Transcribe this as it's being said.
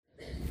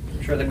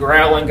I'm sure the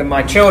growling of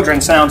my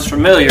children sounds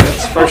familiar.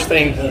 That's the first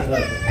thing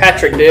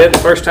Patrick did the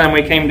first time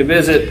we came to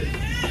visit.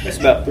 It's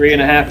about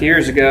 3.5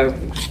 years ago.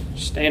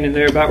 Standing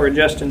there about where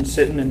Justin's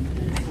sitting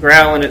and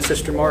growling at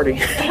Sister Marty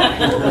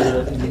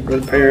for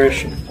the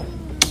parish.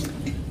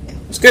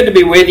 It's good to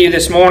be with you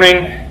this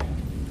morning.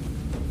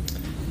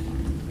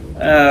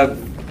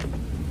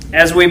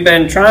 As we've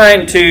been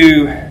trying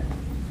to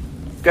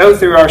go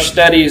through our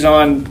studies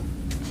on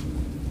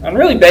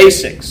really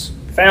basics,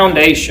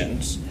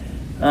 foundations.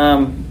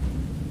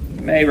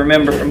 You may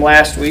remember from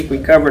last week we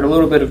covered a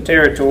little bit of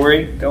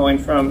territory going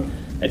from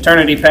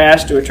eternity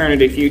past to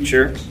eternity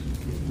future.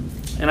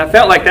 And I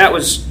felt like that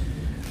was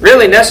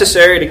really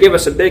necessary to give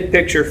us a big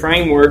picture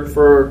framework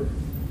for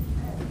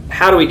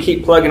how do we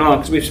keep plugging on.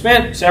 Because we've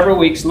spent several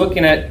weeks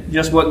looking at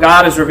just what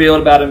God has revealed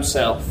about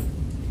Himself.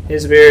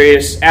 His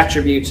various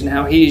attributes and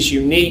how He's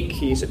unique,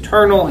 He's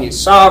eternal, He's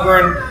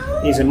sovereign,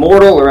 He's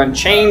immortal or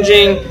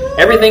unchanging.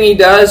 Everything He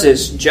does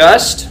is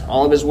just.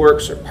 All of His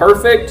works are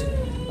perfect.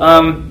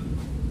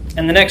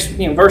 And the next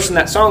verse in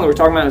that song that we're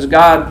talking about is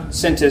God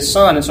sent His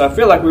Son. And so I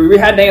feel like we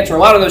had to answer a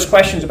lot of those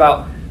questions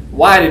about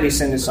why did He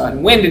send His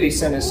Son? When did He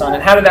send His Son?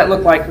 And how did that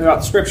look like throughout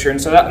the Scripture?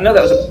 And so I know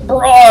that was a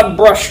broad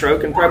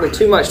brushstroke and probably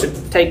too much to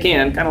take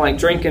in, kind of like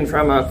drinking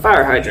from a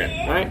fire hydrant,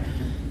 right?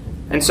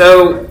 And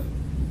so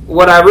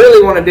what I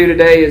really want to do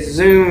today is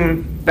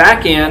zoom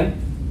back in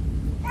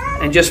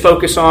and just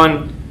focus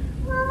on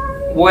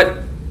what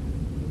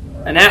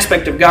an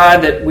aspect of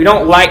God that we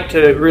don't like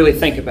to really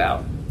think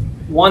about.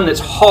 One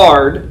that's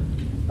hard.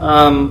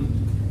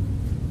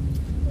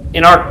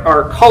 In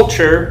our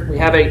culture, we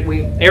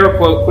air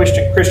quote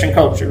Christian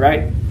culture,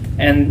 right?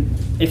 And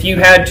if you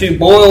had to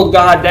boil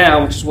God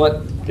down, which is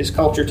what this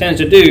culture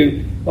tends to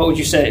do, what would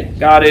you say?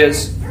 God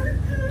is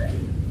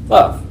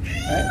love.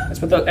 Right?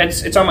 That's what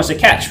it's almost a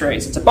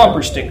catchphrase. It's a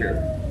bumper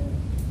sticker.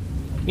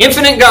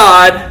 Infinite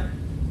God,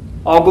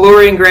 all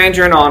glory and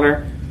grandeur and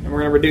honor, and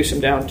we're going to reduce Him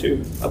down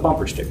to a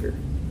bumper sticker.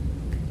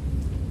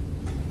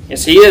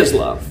 Yes, He is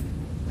love,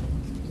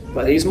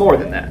 but He's more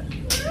than that.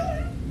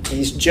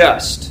 He's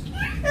just.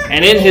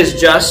 And in His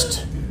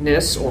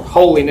justness or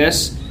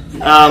holiness,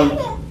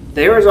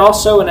 there is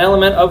also an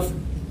element of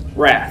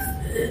wrath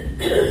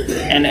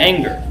and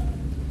anger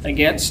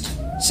against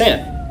sin.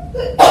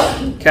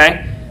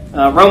 Okay?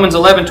 Romans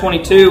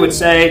 11:22 would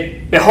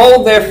say,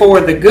 "Behold,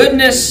 therefore, the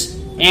goodness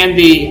and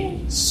the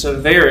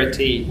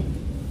severity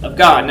of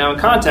God." Now, in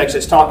context,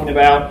 it's talking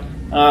about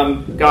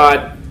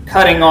God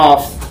cutting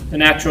off the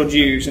natural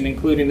Jews and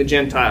including the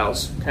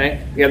Gentiles. Okay?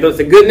 We have both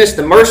the goodness,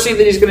 the mercy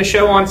that He's going to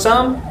show on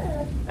some,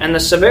 and the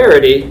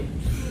severity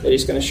that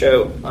He's going to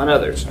show on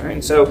others. All right?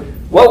 And so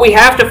what we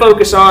have to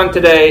focus on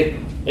today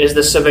is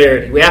the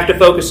severity. We have to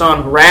focus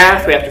on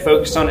wrath. We have to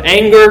focus on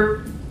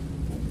anger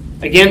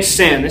against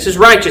sin. This is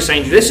righteous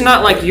anger. This is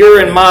not like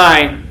your and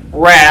my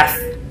wrath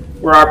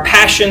where our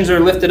passions are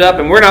lifted up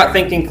and we're not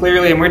thinking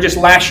clearly and we're just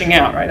lashing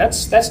out. Right?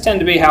 That's tend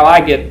to be how I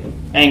get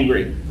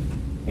angry.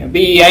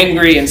 Be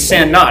angry and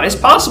sin not. It's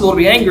possible to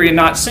be angry and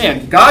not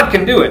sin. God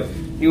can do it.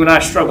 You and I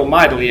struggle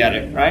mightily at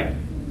it, right?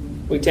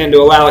 We tend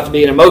to allow it to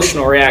be an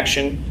emotional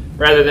reaction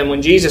rather than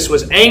when Jesus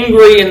was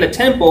angry in the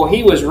temple,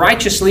 He was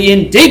righteously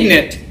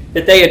indignant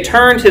that they had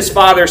turned His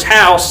Father's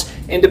house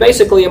into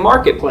basically a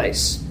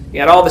marketplace. You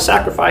had all the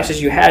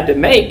sacrifices you had to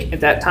make at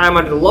that time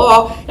under the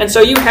law, and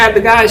so you had the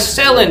guys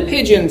selling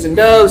pigeons and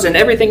doves and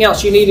everything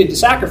else you needed to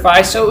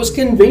sacrifice, so it was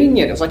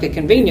convenient. It was like a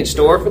convenience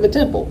store for the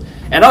temple.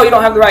 And you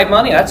don't have the right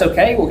money? That's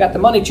okay. We've got the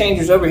money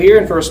changers over here,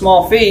 and for a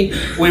small fee,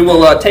 we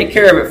will take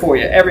care of it for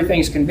you.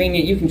 Everything's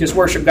convenient. You can just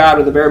worship God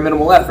with a bare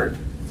minimal effort.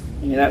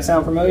 Any of that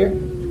sound familiar?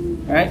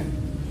 All right?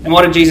 And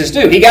what did Jesus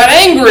do? He got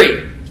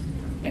angry.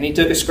 And He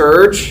took a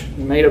scourge,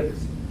 and made a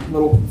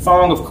little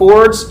thong of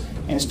cords,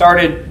 and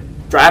started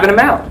driving them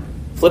out.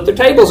 Flipped their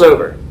tables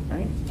over.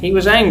 Right? He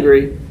was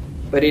angry,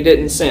 but He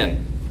didn't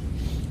sin.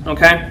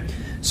 Okay?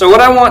 So what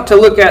I want to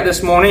look at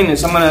this morning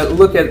is I'm going to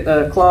look at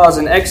the clause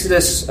in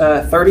Exodus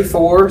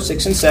 34,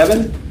 6 and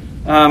 7.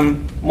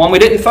 One we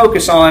didn't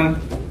focus on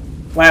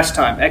last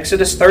time.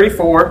 Exodus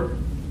 34,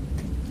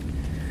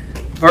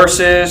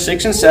 verses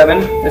 6 and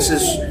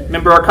 7.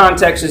 Remember our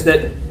context is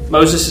that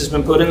Moses has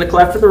been put in the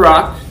cleft of the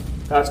rock.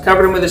 God's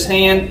covered him with His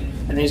hand.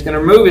 And He's going to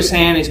remove His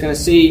hand. He's going to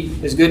see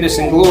His goodness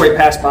and glory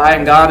pass by.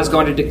 And God is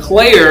going to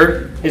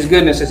declare His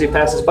goodness as He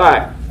passes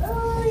by.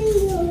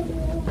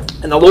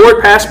 And the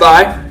Lord passed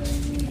by,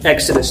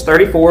 Exodus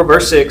 34,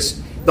 verse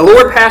 6. The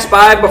Lord passed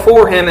by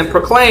before him and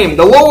proclaimed,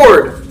 the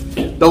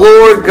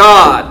Lord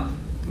God,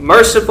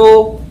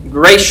 merciful,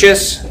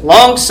 gracious,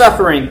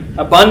 long-suffering,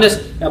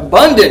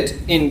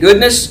 abundant in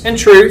goodness and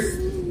truth,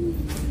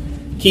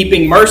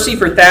 keeping mercy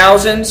for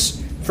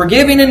thousands,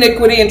 forgiving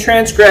iniquity and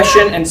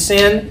transgression and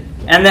sin,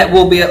 and that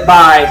will be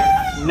by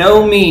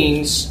no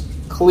means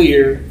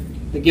clear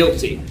the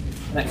guilty.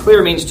 And that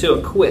clear means to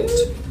acquit.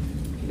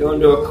 You go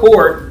into a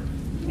court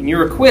and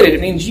you're acquitted,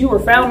 it means you were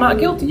found not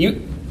guilty.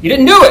 You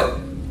didn't do it.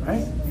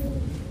 Right?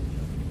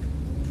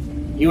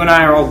 You and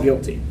I are all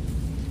guilty.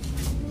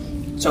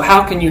 So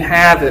how can you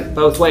have it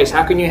both ways?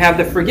 How can you have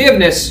the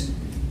forgiveness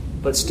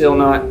but still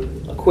not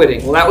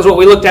acquitting. Well, that was what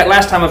we looked at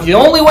last time. If the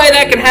only way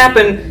that can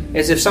happen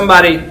is if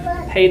somebody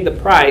paid the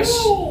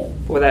price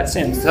for that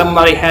sin.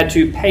 Somebody had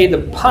to pay the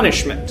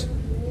punishment.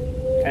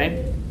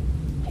 Okay?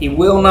 He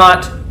will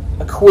not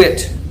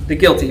acquit the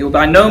guilty. He will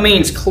by no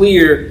means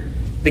clear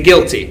the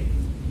guilty.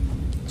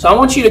 So I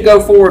want you to go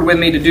forward with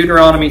me to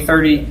Deuteronomy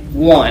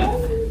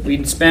 31.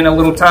 We spent a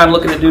little time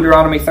looking at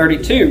Deuteronomy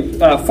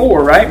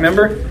 4, right?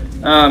 Remember?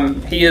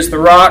 He is the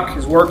rock.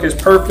 His work is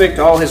perfect.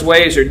 All his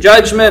ways are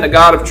judgment. A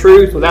God of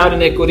truth, without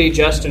iniquity,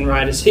 just and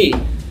right is he.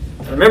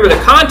 Remember,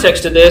 the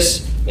context of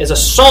this is a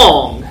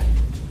song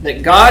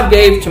that God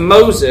gave to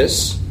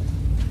Moses,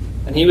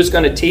 and he was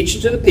going to teach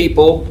it to the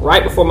people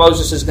right before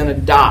Moses is going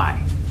to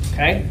die.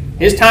 Okay?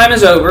 His time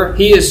is over.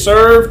 He is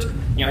served.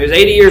 He was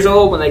 80 years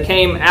old when they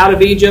came out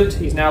of Egypt.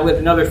 He's now lived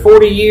another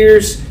 40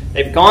 years.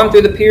 They've gone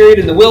through the period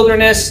in the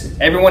wilderness.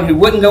 Everyone who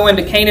wouldn't go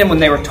into Canaan when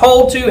they were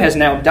told to has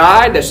now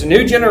died. There's a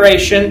new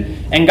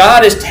generation. And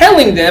God is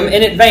telling them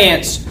in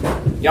advance,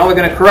 y'all are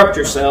going to corrupt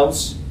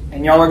yourselves,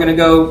 and y'all are going to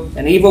go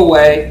an evil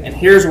way, and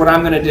here's what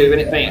I'm going to do in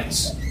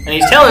advance. And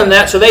he's telling them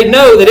that so they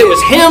know that it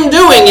was him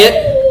doing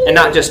it and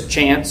not just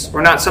chance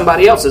or not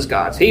somebody else's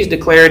gods. He's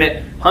declaring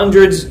it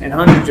hundreds and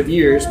hundreds of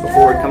years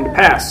before it come to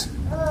pass.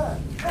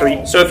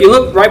 So if you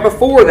look right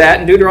before that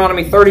in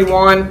Deuteronomy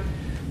 31,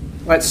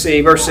 let's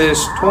see,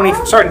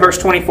 starting verse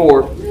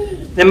 24.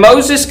 Then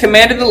Moses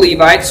commanded the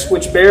Levites,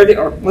 which bear the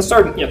ark. Let's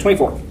start,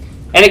 24.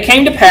 And it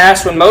came to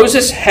pass, when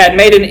Moses had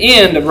made an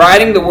end of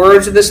writing the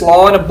words of this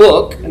law in a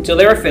book until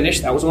they were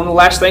finished. That was one of the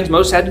last things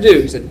Moses had to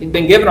do. He'd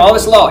been given all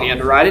this law. He had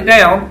to write it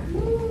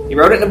down. He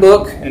wrote it in a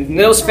book, and when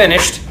it was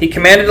finished, he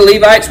commanded the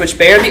Levites, which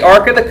bear the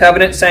ark of the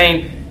covenant,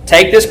 saying,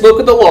 Take this book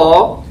of the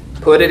law,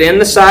 put it in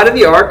the side of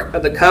the ark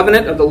of the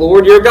covenant of the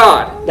Lord your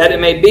God, that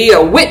it may be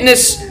a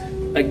witness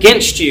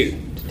against you,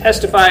 to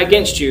testify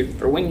against you,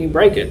 for when you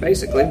break it,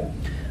 basically.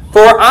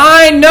 For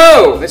I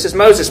know, this is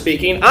Moses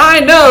speaking, I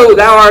know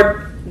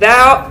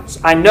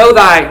I know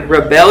thy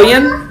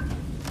rebellion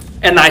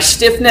and thy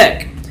stiff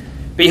neck.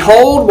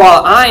 Behold,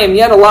 while I am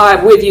yet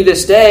alive with you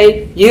this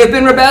day, ye have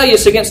been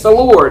rebellious against the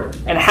Lord,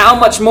 and how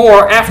much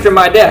more after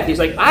my death? He's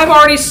like, I've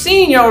already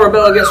seen y'all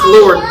rebel against the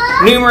Lord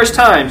numerous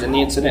times. In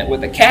the incident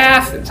with the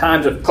calf, in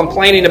times of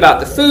complaining about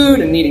the food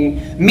and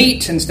needing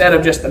meat instead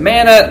of just the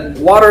manna,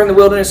 water in the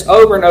wilderness,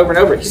 over and over and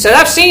over. He said,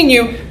 I've seen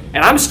you, and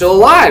I'm still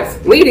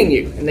alive, leading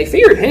you. And they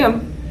feared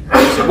him.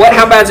 So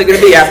how bad is it going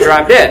to be after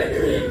I'm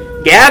dead?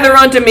 Gather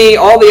unto me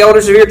all the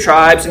elders of your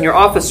tribes and your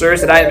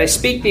officers, that I may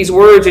speak these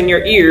words in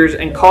your ears,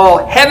 and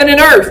call heaven and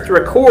earth to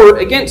record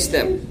against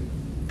them.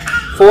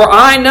 For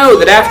I know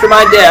that after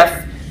my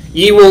death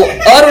ye will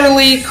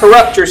utterly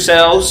corrupt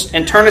yourselves,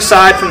 and turn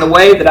aside from the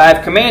way that I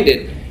have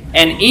commanded.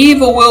 And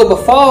evil will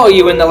befall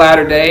you in the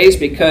latter days,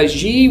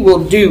 because ye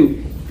will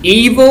do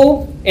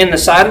evil in the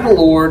sight of the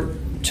Lord,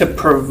 to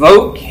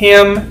provoke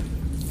him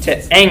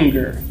to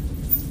anger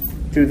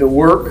through the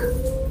work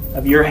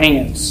of your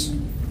hands.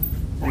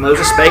 And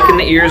Moses spake in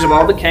the ears of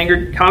all the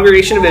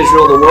congregation of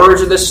Israel the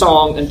words of this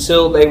song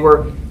until they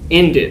were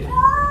ended.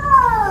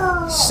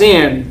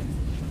 Sin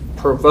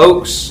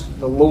provokes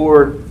the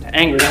Lord to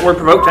anger. That word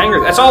provoke to anger,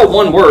 that's all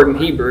one word in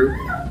Hebrew.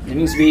 It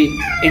means to be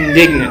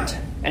indignant.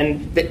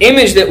 And the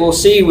image that we'll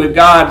see with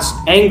God's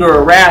anger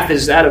or wrath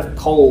is that of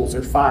coals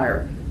or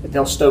fire, that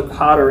they'll stoke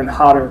hotter and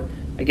hotter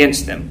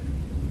against them.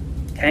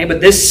 Okay,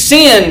 but this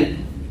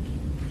sin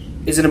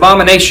is an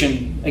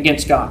abomination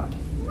against God.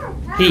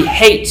 He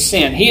hates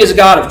sin. He is a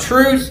God of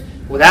truth,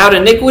 without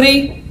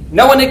iniquity,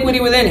 no iniquity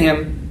within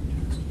him,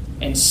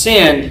 and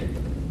sin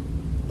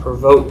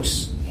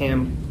provokes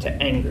him to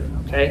anger.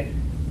 Okay?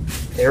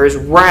 There is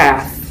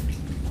wrath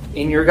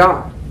in your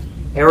God.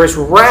 There is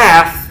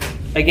wrath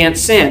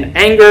against sin,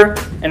 anger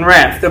and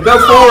wrath. So go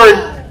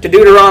forward to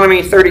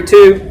Deuteronomy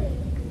 32.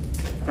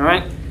 All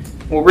right?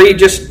 We'll read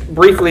just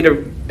briefly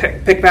to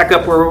pick back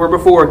up where we were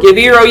before. Give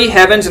ear, O ye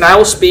heavens, and I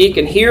will speak,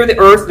 and hear the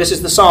earth. This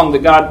is the song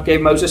that God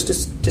gave Moses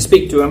to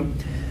speak to him.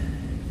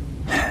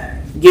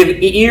 Give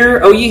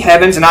ear, O ye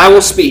heavens, and I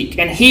will speak,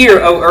 and hear,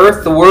 O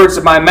earth, the words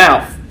of my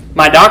mouth.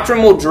 My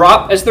doctrine will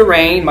drop as the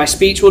rain, my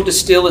speech will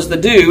distill as the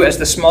dew, as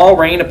the small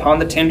rain upon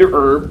the tender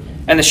herb,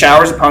 and the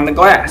showers upon the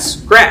grass.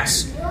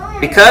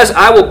 Because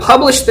I will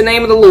publish the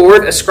name of the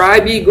Lord,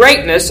 ascribe ye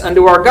greatness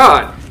unto our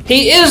God.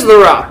 He is the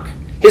rock.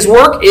 His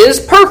work is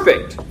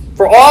perfect.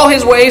 For all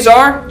his ways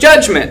are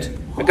judgment.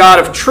 A God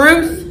of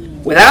truth,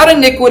 without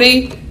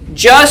iniquity,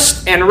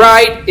 just and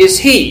right is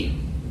he.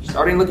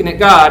 Starting looking at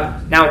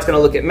God, now it's going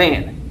to look at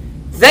man.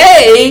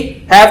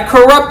 They have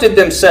corrupted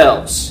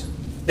themselves.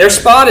 Their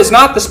spot is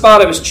not the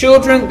spot of his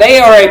children. They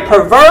are a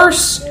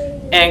perverse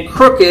and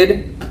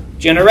crooked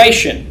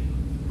generation.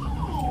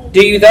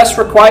 Do you thus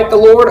requite the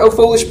Lord, O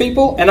foolish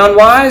people, and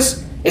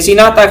unwise? Is he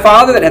not thy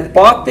father that hath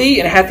bought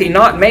thee, and hath he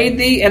not made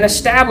thee and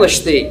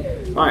established thee?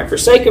 All right, for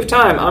sake of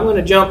time, I'm going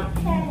to jump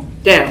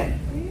down.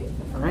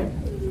 All right?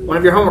 One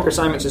of your homework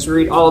assignments is to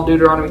read all of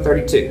Deuteronomy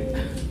 32.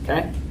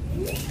 Okay?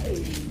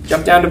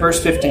 Jump down to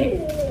verse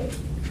 15.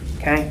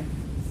 Okay?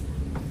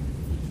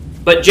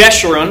 But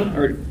Jeshurun,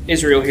 or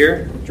Israel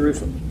here,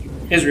 Jerusalem,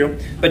 Israel.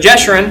 But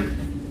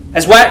Jeshurun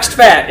as waxed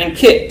fat and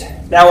kicked.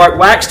 Thou art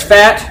waxed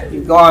fat,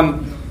 you've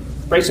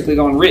basically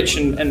gone rich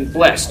and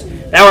blessed.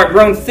 Thou art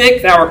grown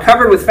thick, thou art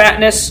covered with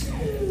fatness.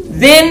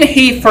 Then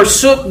he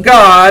forsook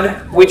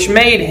God, which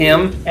made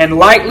him, and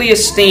lightly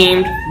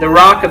esteemed the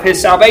rock of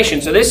his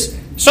salvation. So this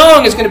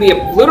song is going to be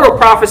a literal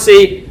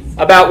prophecy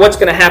about what's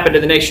going to happen to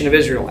the nation of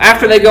Israel.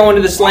 After they go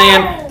into this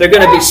land, they're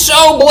going to be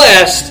so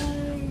blessed,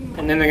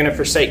 and then they're going to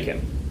forsake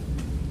him.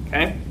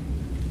 Okay?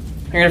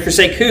 They're going to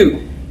forsake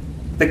who?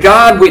 The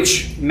God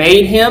which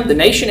made him, the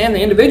nation and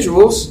the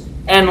individuals,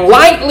 and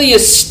lightly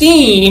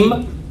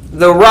esteem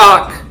the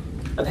rock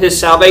of his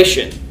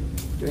salvation.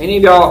 Do any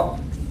of y'all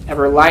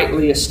ever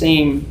lightly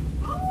esteem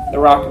the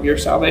rock of your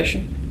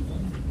salvation?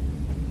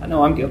 I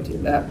know I'm guilty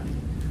of that.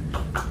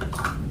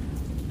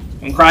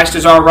 When Christ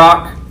is our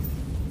rock,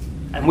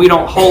 and we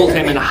don't hold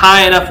him in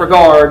high enough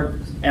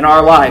regard in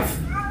our life,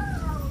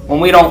 when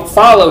we don't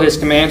follow his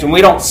commands, when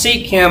we don't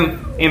seek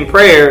him in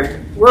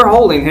prayer, we're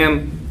holding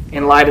him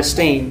in light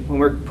esteem. When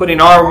we're putting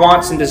our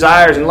wants and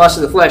desires and lusts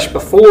of the flesh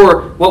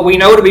before what we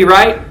know to be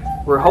right,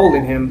 we're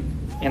holding him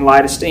in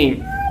light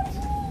esteem.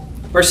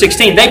 Verse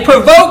 16, they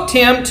provoked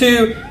him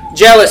to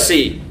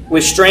jealousy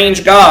with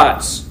strange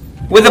gods.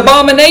 With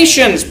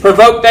abominations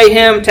provoked they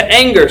him to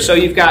anger. So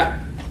you've got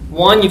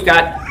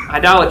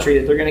idolatry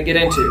that they're going to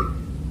get into.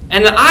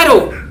 And the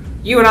idol,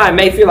 you and I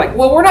may feel like,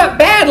 well, we're not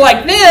bad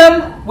like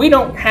them. We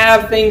don't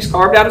have things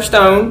carved out of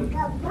stone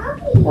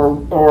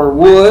or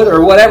wood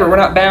or whatever. We're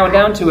not bowing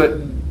down to it.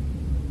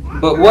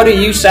 But what are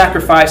you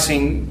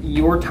sacrificing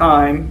your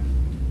time,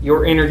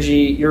 your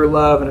energy, your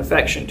love, and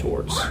affection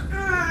towards?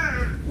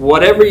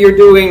 Whatever you're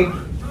doing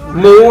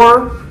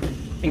more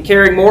and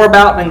caring more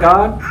about than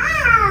God,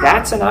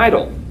 that's an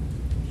idol.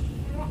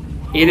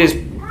 It is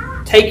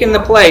taking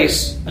the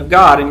place of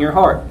God in your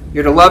heart.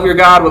 You're to love your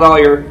God with all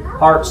your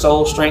heart,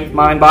 soul, strength,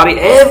 mind, body,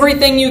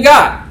 everything you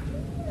got.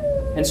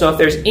 And so if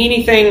there's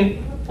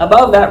anything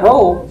above that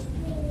role,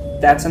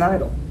 that's an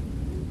idol.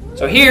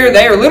 So here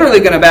they are literally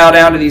going to bow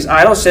down to these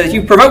idols. It says,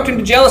 you provoked him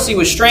to jealousy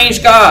with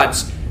strange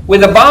gods.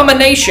 With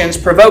abominations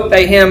provoked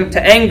they him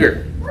to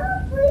anger.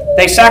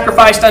 They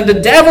sacrificed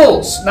unto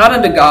devils, not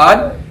unto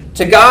God,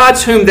 to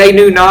gods whom they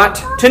knew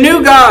not. To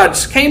new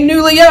gods came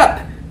newly up,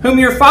 whom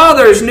your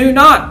fathers knew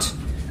not.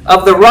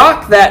 Of the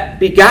rock that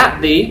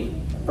begat thee,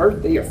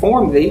 birthed thee, or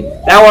formed thee,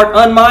 thou art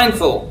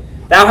unmindful.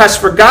 Thou hast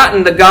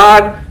forgotten the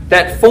God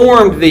that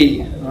formed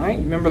thee. All right?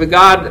 Remember the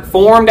God that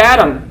formed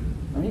Adam,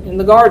 right, in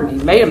the garden.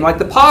 He made him like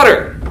the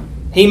potter.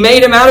 He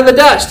made him out of the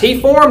dust.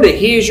 He formed it.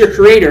 He is your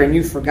creator, and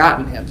you've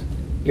forgotten him.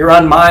 You're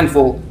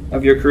unmindful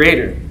of your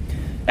creator.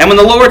 And when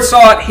the Lord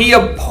saw it, he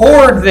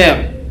abhorred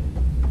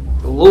them.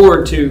 The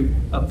Lord, to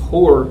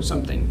abhor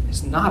something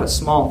is not a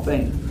small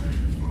thing.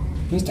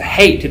 It means to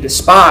hate, to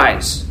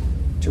despise,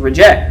 to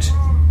reject.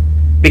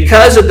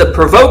 Because of the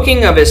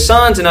provoking of his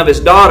sons and of his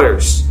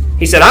daughters,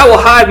 he said, I will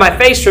hide my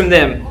face from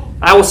them.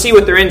 I will see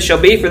what their end shall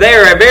be, for they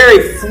are a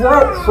very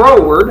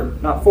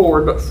froward, not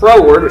forward, but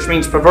froward, which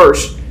means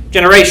perverse,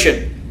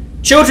 generation.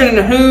 Children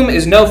in whom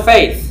is no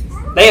faith.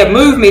 They have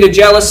moved me to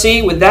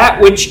jealousy with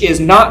that which is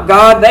not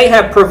God. They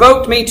have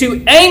provoked me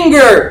to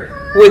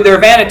anger with their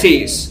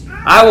vanities.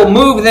 I will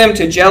move them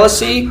to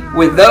jealousy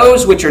with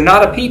those which are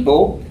not a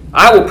people.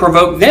 I will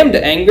provoke them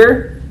to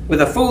anger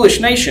with a foolish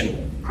nation.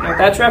 You know what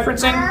that's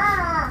referencing?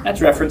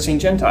 That's referencing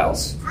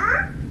Gentiles.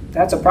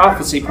 That's a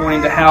prophecy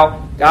pointing to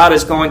how God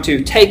is going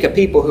to take a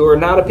people who are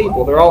not a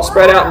people. They're all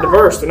spread out and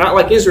diverse. They're not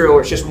like Israel,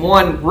 where it's just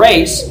one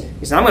race.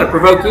 He said, I'm going to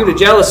provoke you to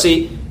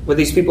jealousy with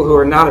these people who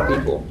are not a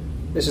people.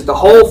 This is the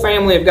whole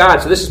family of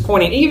God. So this is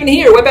pointing, even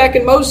here, way back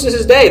in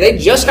Moses' day, they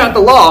just got the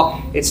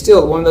law. It's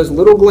still one of those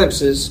little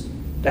glimpses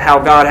to how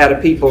God had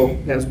a people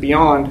that was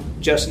beyond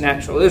just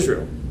natural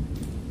Israel.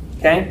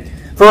 Okay?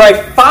 For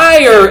a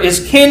fire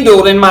is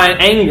kindled in mine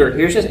anger.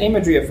 Here's this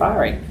imagery of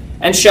firing.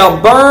 And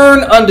shall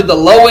burn unto the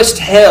lowest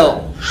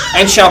hell,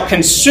 and shall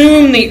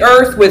consume the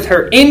earth with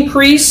her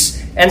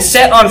increase, and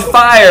set on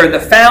fire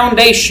the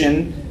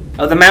foundation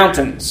of the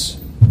mountains.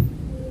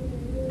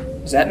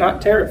 Is that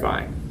not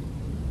terrifying?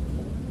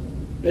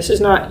 This is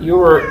not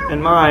your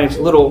and my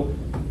little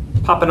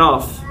popping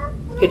off,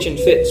 pitching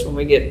fits when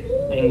we get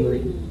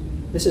angry.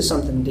 This is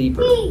something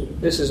deeper.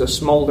 This is a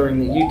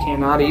smoldering that you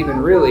cannot even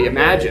really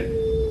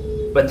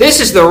imagine. But this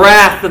is the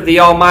wrath of the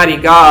Almighty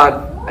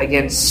God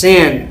against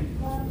sin,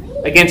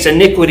 against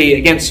iniquity,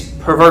 against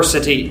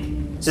perversity.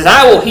 It says,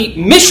 I will heap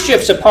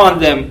mischiefs upon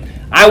them.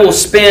 I will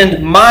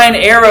spend mine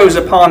arrows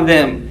upon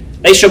them.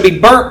 They shall be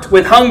burnt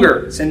with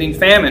hunger, sending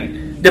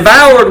famine.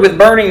 Devoured with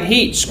burning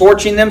heat,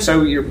 scorching them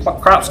so your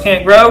crops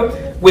can't grow.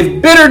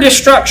 With bitter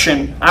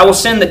destruction, I will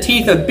send the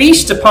teeth of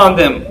beasts upon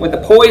them, with the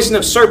poison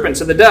of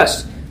serpents of the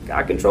dust.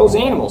 God controls the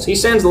animals. He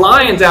sends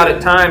lions out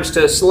at times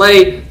to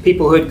slay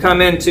people who had come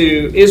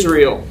into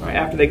Israel right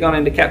after they'd gone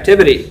into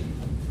captivity.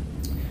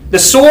 The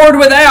sword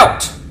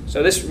without.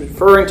 So this is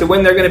referring to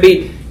when they're going to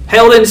be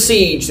held in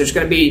siege. There's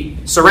going to be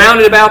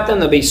surrounded about them.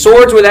 There'll be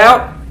swords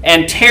without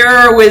and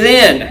terror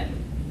within.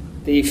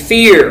 The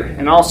fear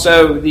and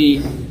also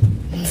the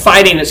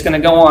fighting that's going to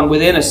go on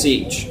within a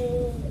siege.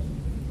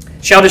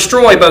 shall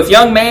destroy both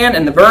young man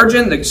and the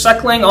virgin, the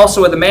suckling,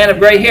 also with the man of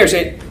gray hairs.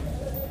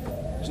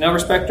 There's no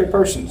respecter of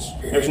persons.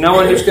 There's no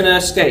one who's going to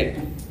escape.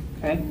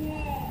 Okay?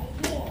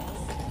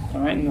 All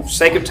right, and for the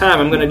sake of time,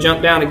 I'm going to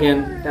jump down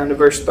again, down to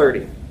verse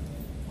 30.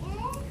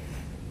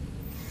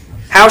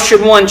 How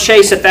should one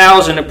chase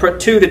 1,000 and put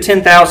 2 to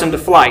 10,000 to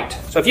flight?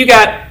 So if you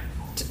got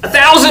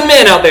 1,000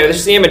 men out there, this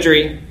is the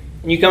imagery,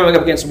 and you come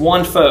up against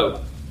one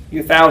foe,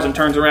 your 1,000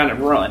 turns around and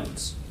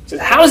runs. So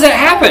how does that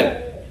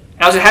happen?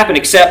 How does it happen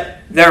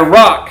except their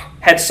rock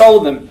had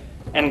sold them,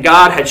 and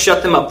God had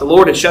shut them up. The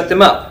Lord had shut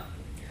them up.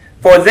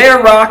 For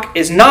their rock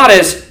is not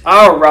as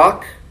our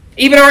rock,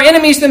 even our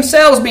enemies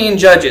themselves being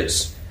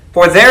judges.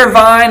 For their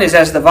vine is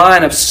as the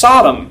vine of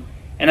Sodom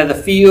and of the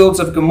fields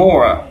of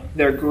Gomorrah.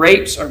 Their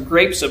grapes are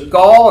grapes of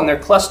gall, and their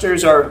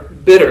clusters are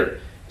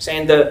bitter.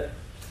 Saying the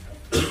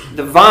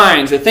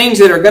vines, the things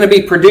that are going to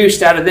be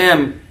produced out of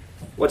them,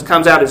 what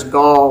comes out is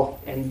gall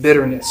and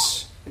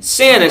bitterness. And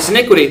sin is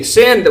iniquity.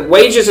 Sin, the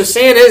wages of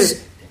sin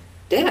is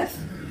death.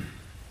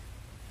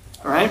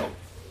 All right?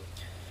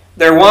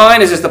 Their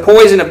wine is as the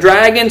poison of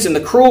dragons, and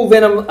the cruel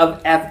venom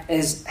of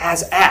as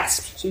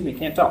asps. Excuse me,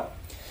 can't talk.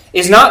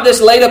 Is not this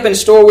laid up in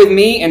store with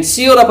me and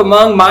sealed up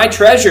among my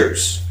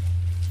treasures?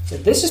 So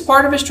this is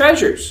part of his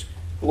treasures.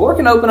 The Lord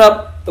can open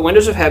up the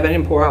windows of heaven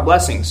and pour out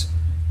blessings.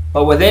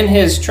 But within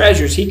his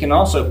treasures, he can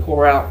also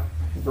pour out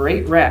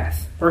great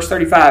wrath. Verse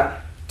 35,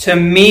 to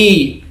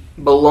me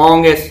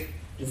belongeth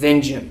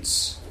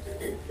vengeance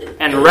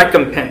and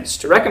recompense.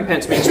 To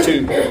recompense means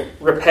to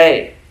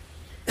repay.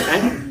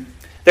 Okay?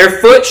 Their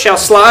foot shall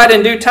slide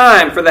in due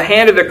time, for the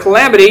hand of their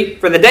calamity,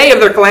 for the day of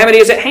their calamity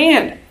is at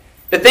hand.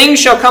 The things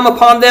shall come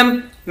upon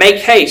them,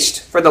 make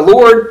haste, for the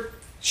Lord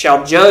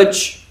shall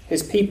judge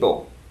his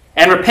people,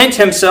 and repent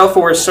himself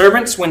for his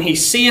servants when he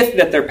seeth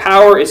that their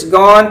power is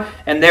gone,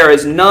 and there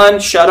is none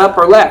shut up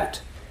or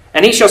left.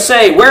 And he shall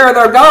say, where are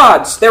their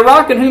gods, their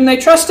rock in whom they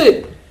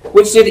trusted,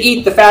 which did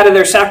eat the fat of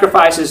their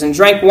sacrifices, and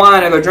drank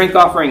wine of their drink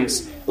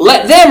offerings?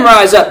 Let them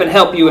rise up and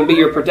help you and be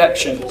your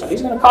protection. So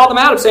he's going to call them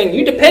out of saying,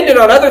 you depended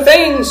on other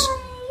things.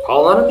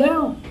 Call on them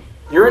now.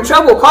 You're in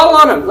trouble. Call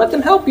on them. Let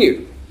them help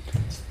you.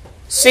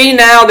 See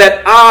now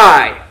that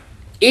I,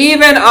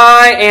 even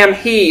I am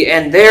he,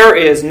 and there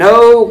is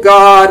no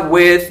God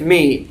with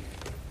me.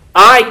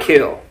 I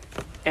kill,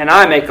 and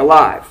I make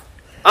alive.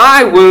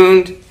 I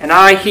wound, and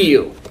I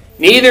heal.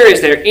 Neither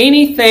is there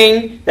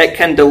anything that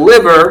can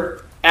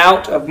deliver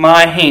out of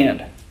my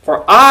hand.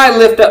 For I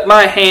lift up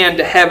my hand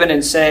to heaven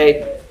and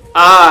say,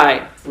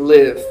 I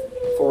live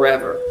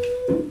forever.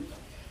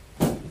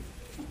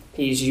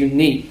 He's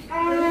unique.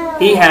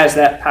 He has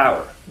that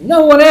power.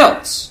 No one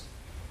else.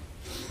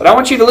 But I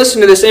want you to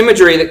listen to this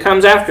imagery that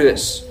comes after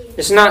this.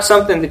 It's not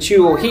something that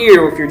you will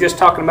hear if you're just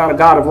talking about a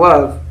God of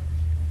love.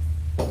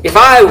 If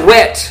I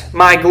whet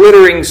my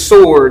glittering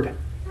sword,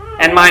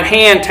 and mine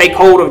hand take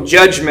hold of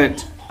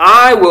judgment,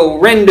 I will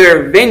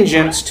render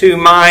vengeance to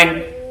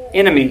mine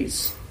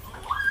enemies.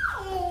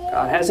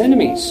 God has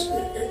enemies.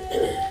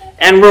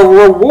 And will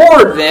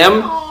reward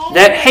them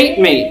that hate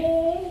me.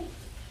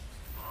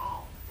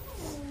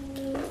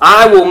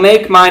 I will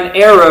make mine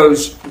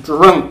arrows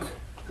drunk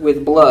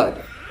with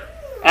blood,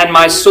 and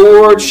my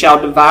sword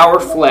shall devour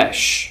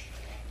flesh,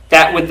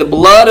 that with the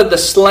blood of the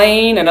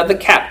slain and of the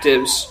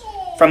captives,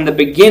 from the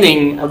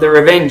beginning of the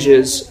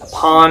revenges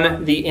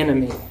upon the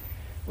enemy.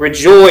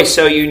 Rejoice,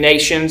 O you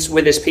nations,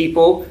 with his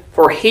people,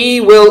 for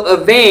he will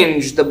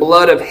avenge the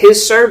blood of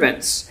his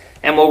servants,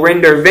 and will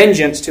render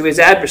vengeance to his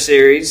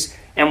adversaries,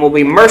 and will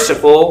be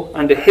merciful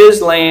unto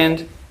his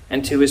land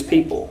and to his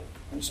people.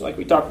 And so like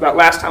we talked about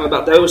last time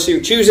about those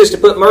who chooses to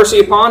put mercy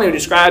upon, who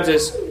describes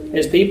as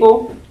his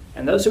people,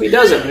 and those who he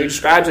doesn't, who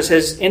describes as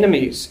his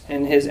enemies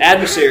and his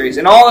adversaries.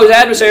 And all those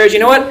adversaries, you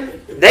know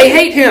what? They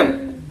hate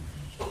him.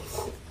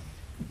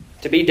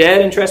 To be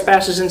dead in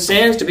trespasses and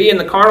sins, to be in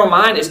the carnal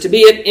mind, is to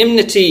be at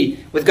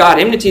enmity with God.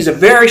 Enmity is a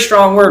very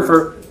strong word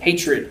for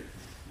hatred.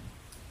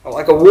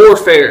 Like a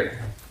warfare.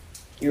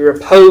 You're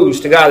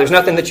opposed to God. There's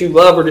nothing that you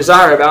love or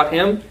desire about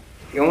him.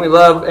 You only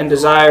love and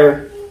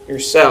desire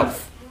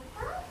yourself.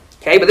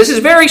 Okay, but this is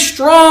very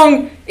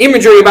strong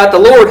imagery about the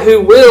Lord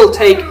who will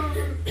take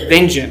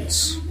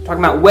vengeance. We're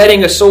talking about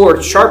whetting a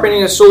sword,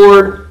 sharpening a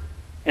sword,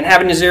 and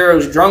having his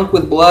arrows drunk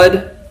with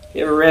blood.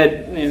 You ever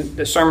read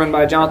the sermon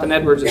by Jonathan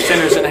Edwards, "The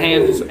Sinners in the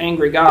Hands of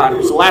Angry God"? It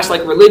was the last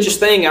religious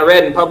thing I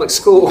read in public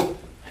school.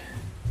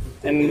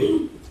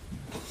 And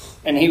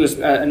he was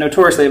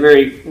notoriously a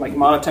very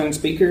monotone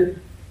speaker.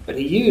 But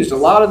he used a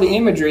lot of the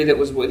imagery that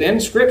was within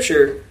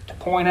Scripture to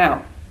point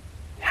out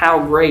how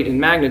great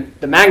and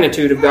the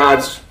magnitude of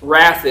God's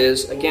wrath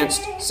is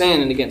against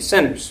sin and against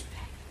sinners.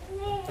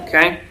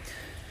 Okay?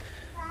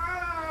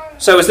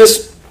 So is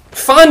this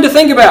fun to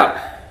think about?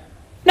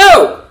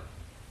 No!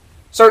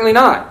 Certainly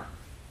not.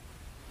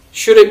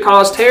 Should it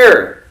cause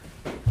terror?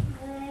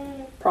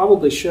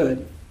 Probably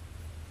should.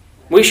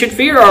 We should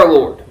fear our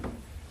Lord.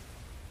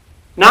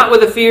 Not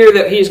with a fear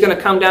that he's going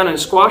to come down and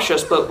squash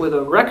us, but with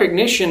a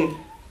recognition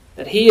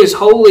that he is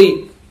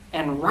holy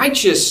and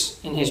righteous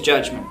in his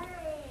judgment.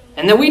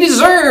 and that we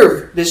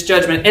deserve this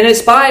judgment. And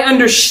it's by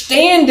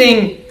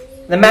understanding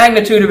the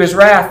magnitude of His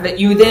wrath that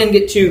you then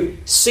get to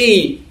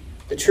see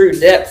the true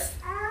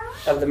depth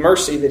of the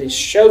mercy that He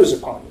shows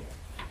upon you.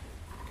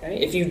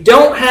 Okay? If you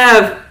don't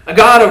have a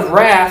God of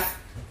wrath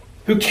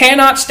who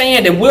cannot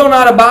stand and will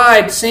not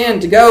abide sin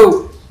to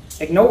go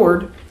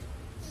ignored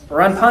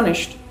or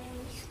unpunished,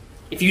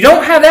 if you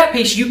don't have that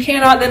peace, you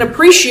cannot then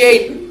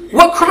appreciate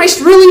what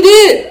Christ really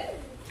did.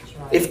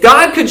 If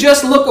God could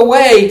just look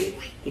away,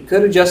 He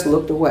could have just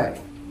looked away.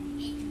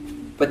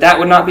 But that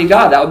would not be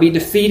God. That would be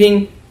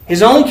defeating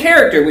His own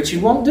character, which He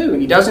won't do,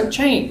 and He doesn't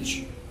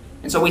change.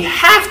 And so we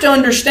have to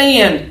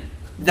understand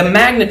the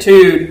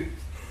magnitude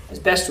as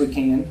best we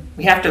can.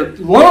 We have to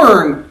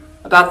learn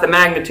about the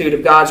magnitude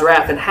of God's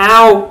wrath and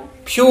how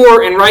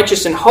pure and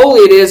righteous and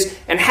holy it is,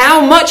 and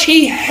how much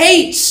He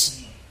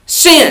hates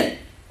sin.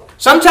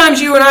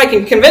 Sometimes you and I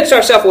can convince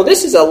ourselves, well,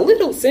 this is a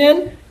little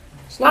sin.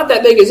 It's not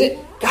that big, is it?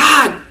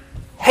 God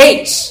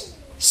hates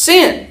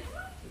sin.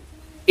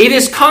 It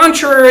is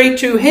contrary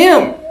to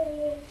Him.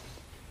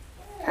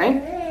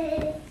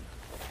 Okay?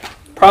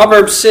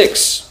 Proverbs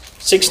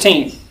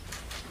 6:16.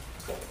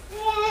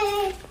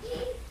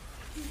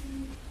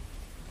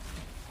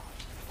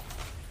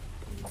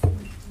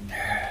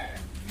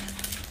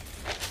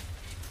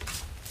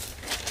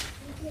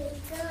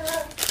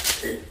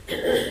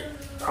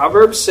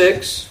 Proverbs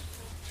 6,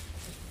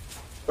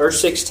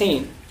 verse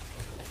 16.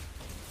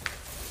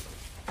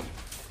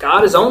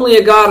 God is only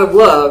a God of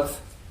love.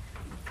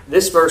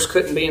 This verse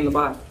couldn't be in the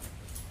Bible.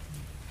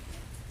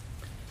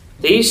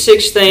 These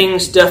 6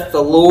 things doth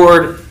the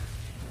Lord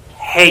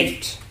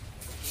hate.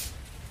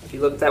 If you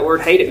look at that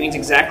word hate, it means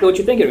exactly what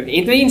you think of it.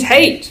 It means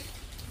hate.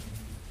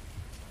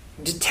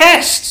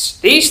 Detests.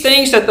 These 6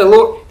 things that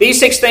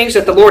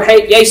the Lord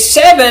hate, yea,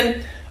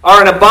 7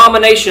 are an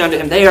abomination unto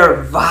Him. They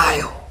are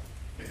vile.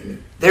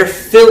 They're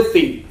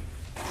filthy.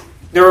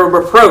 They're a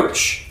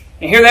reproach.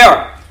 And here they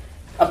are.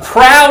 A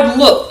proud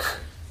look.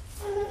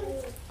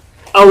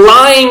 A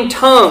lying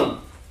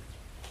tongue.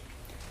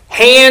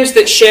 Hands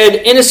that shed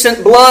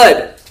innocent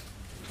blood.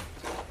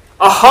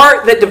 A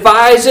heart that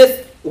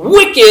deviseth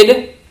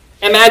wicked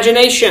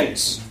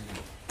imaginations.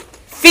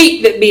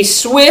 Feet that be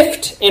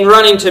swift in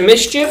running to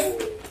mischief.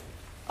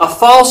 A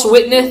false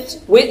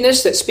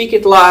witness that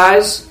speaketh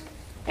lies.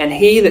 And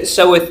he that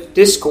soweth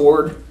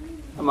discord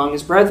among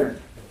his brethren.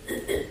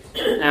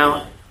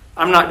 Now,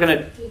 I'm not going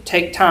to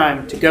take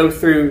time to go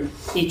through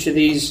each of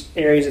these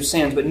areas of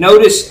sins, but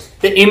notice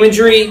the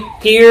imagery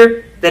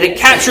here, that it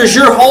captures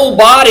your whole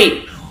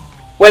body.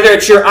 Whether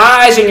it's your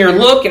eyes and your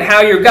look and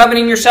how you're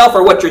governing yourself,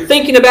 or what you're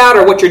thinking about,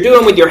 or what you're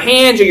doing with your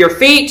hands or your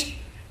feet,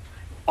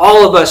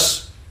 all of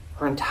us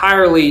are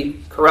entirely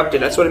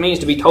corrupted. That's what it means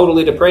to be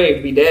totally depraved,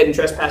 to be dead in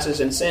trespasses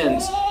and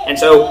sins. And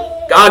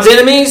so, God's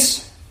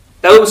enemies,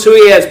 those who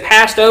He has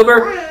passed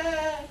over,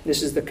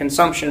 this is the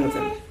consumption of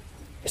them.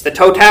 It's the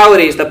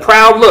totality, it's the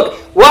proud look.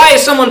 Why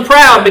is someone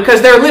proud?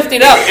 Because they're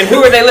lifted up. And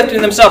who are they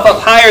lifting themselves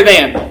up higher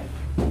than?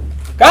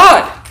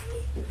 God.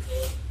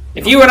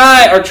 If you and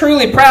I are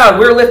truly proud,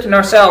 we're lifting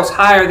ourselves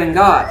higher than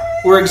God.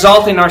 We're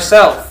exalting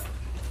ourselves.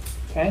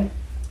 Okay?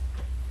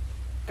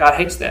 God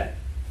hates that.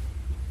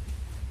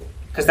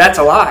 Because that's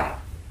a lie.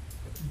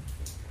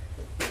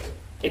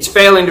 It's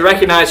failing to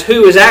recognize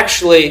who is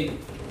actually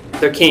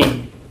the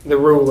king, the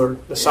ruler,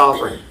 the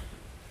sovereign.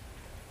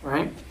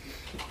 Right?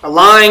 A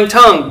lying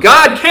tongue.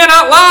 God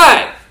cannot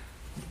lie.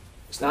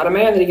 He's not a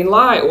man that He can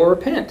lie or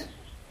repent.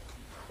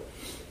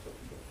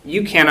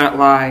 You cannot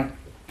lie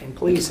and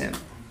please Him.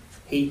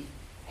 He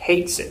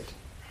hates it.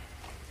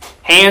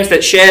 Hands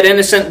that shed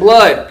innocent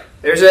blood.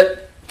 You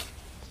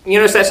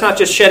notice that's not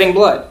just shedding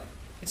blood.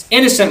 It's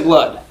innocent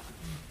blood.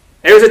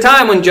 There's a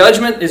time when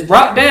judgment is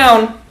brought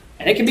down,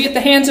 and it can be at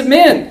the hands of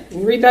men. You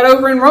can read that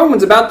over in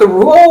Romans about the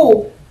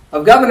role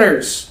of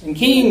governors and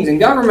kings and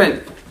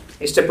government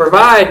is to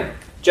provide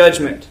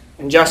judgment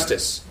and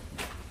justice.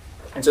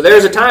 And so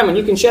there's a time when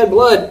you can shed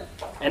blood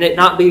and it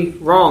not be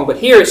wrong. But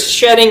here it's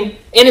shedding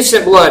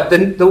innocent blood.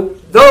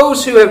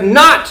 Those who have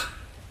not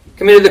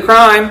committed the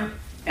crime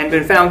and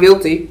been found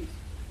guilty,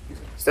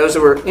 it's those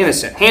who are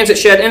innocent. Hands that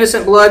shed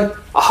innocent blood.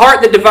 A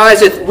heart that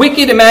deviseth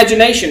wicked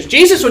imaginations.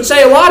 Jesus would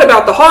say a lot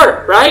about the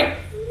heart, right?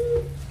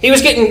 He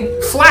was getting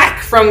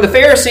flack from the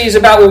Pharisees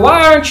about, well,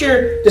 why aren't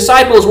your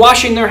disciples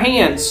washing their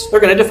hands? They're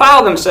going to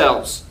defile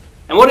themselves.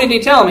 And what did He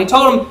tell them? He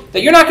told them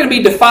that you're not going to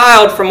be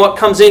defiled from what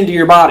comes into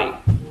your body.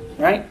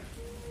 Right?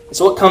 It's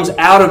what comes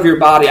out of your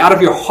body, out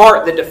of your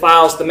heart that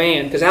defiles the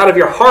man. Because out of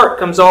your heart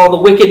comes all the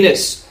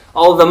wickedness,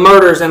 all the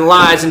murders and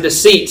lies and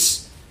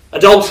deceits,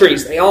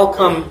 adulteries. They all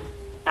come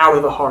out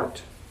of the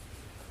heart.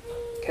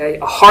 Okay?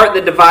 A heart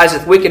that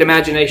deviseth wicked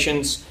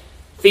imaginations,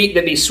 feet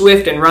that be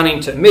swift in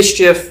running to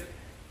mischief,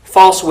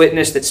 false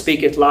witness that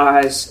speaketh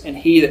lies, and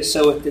he that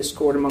soweth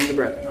discord among the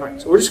brethren. All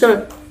right, so we're just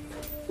going to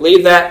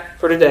leave that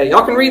for today.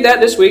 Y'all can read that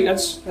this week.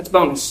 That's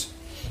bonus.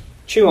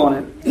 Chew on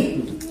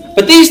it.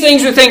 But these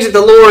things are things that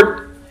the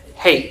Lord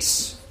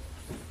hates.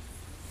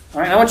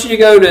 All right, I want you to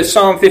go to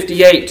Psalm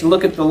 58 to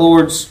look at the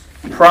Lord's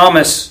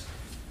promise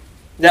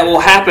that will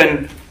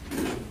happen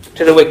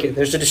to the wicked.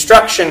 There's a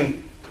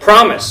destruction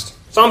promised.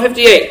 Psalm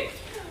 58.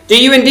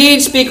 Do you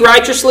indeed speak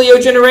righteously, O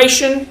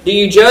generation? Do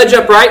you judge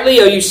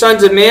uprightly, O you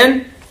sons of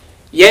men?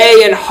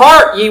 Yea, in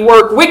heart ye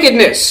work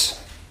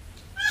wickedness.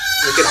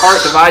 Wicked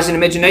heart devising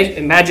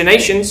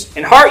imaginations.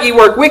 In heart ye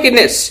work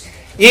wickedness.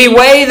 Ye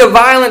weigh the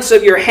violence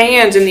of your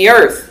hands in the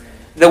earth.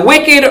 The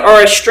wicked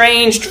are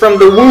estranged from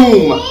the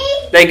womb.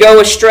 They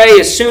go astray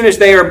as soon as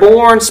they are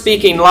born,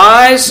 speaking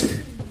lies.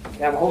 We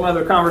have a whole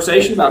other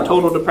conversation about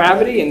total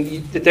depravity,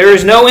 and that there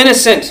is no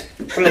innocent.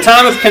 From the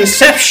time of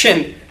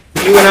conception,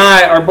 you and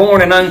I are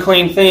born an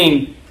unclean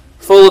thing,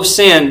 full of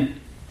sin.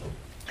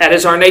 That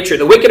is our nature.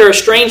 The wicked are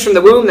estranged from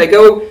the womb. They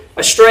go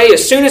astray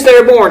as soon as they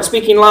are born,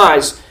 speaking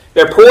lies.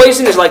 Their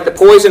poison is like the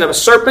poison of a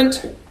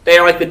serpent. They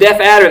are like the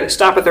deaf adder that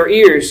stoppeth their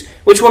ears,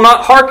 which will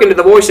not hearken to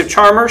the voice of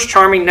charmers,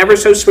 charming never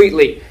so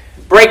sweetly.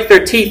 Break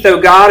their teeth,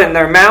 O God, in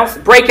their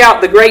mouth. Break out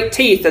the great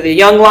teeth of the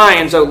young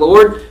lions, O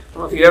Lord. I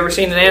don't know if you've ever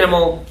seen an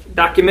animal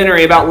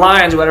documentary about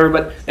lions or whatever,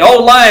 but the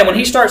old lion, when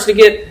he starts to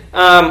get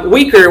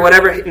weaker or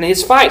whatever in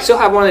his fights, he'll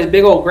have one of these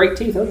big old great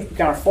teeth. They'll just be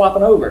kind of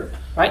flopping over.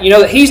 Right? You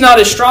know that he's not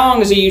as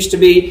strong as he used to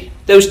be.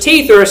 Those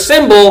teeth are a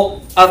symbol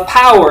of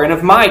power and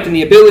of might and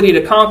the ability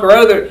to conquer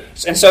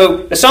others. And so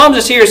the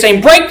psalmist here is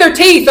saying, break their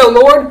teeth, O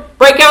Lord.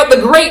 Break out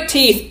the great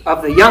teeth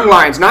of the young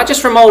lions, not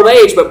just from old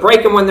age, but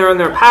break them when they're in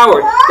their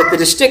power.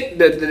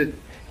 That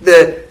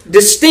the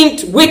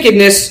distinct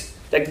wickedness,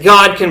 that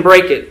God can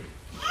break it.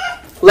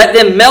 Let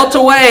them melt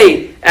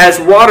away as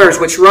waters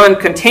which run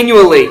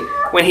continually.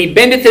 When he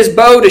bendeth his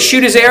bow to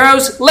shoot his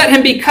arrows, let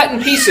him be cut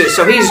in pieces.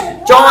 So he's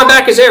drawing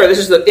back his arrow. This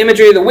is the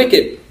imagery of the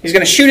wicked. He's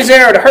going to shoot his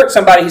arrow to hurt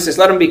somebody. He says,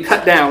 let him be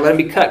cut down. Let him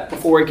be cut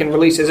before he can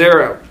release his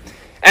arrow.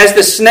 As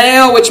the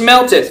snail which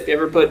melteth. If you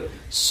ever put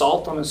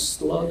salt on a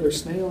slug or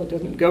snail, it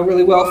doesn't go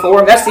really well for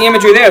him. That's the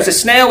imagery there. As the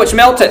snail which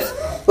melteth.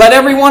 Let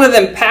every one of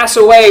them pass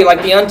away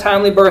like the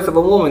untimely birth of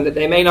a woman, that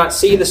they may not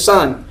see the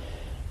sun.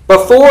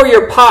 Before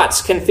your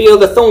pots can feel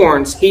the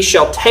thorns, he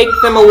shall take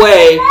them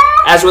away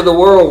as with a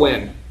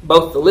whirlwind,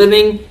 both the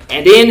living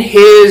and in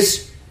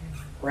his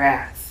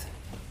wrath.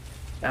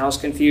 Now I was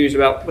confused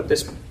about what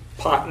this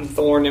pot and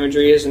thorn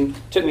imagery is, and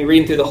it took me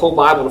reading through the whole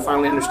Bible to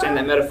finally understand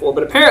that metaphor.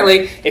 But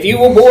apparently, if you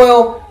will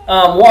boil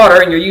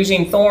water and you're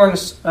using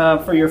thorns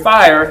for your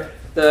fire,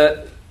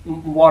 the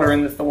water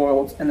in the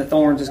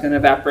thorns is going to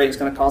evaporate. It's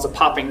going to cause a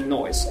popping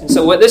noise. And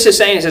so what this is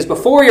saying is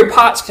before your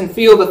pots can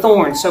feel the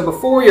thorns, so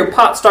before your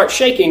pot starts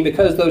shaking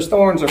because those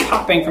thorns are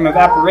popping from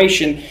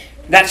evaporation,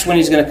 that's when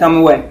he's going to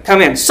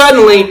come in.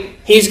 Suddenly,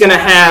 he's going to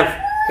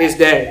have his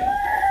day,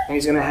 and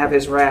he's going to have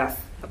his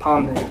wrath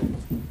upon them.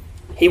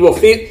 He will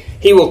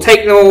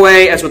take them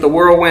away as with a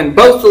whirlwind,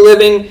 both the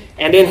living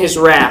and in his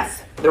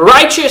wrath. The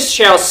righteous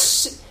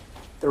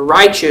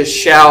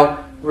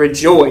shall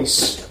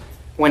rejoice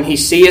when he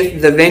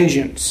seeth the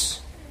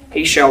vengeance.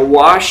 He shall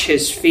wash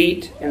his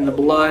feet in the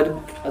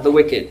blood of the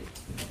wicked.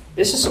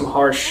 This is some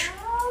harsh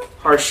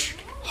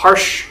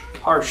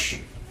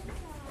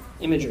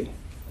imagery.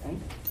 Okay?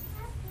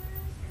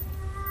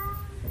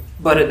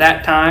 But at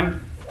that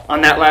time,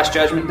 on that last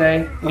judgment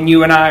day, when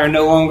you and I are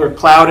no longer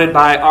clouded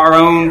by our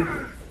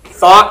own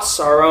thoughts,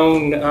 our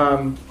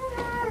own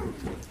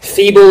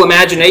feeble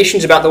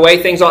imaginations about the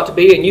way things ought to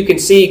be, and you can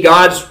see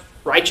God's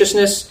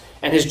righteousness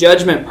and his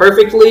judgment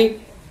perfectly,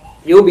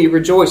 you'll be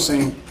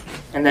rejoicing,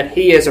 and that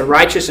he, as a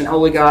righteous and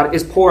holy God,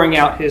 is pouring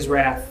out his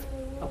wrath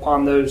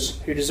upon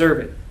those who deserve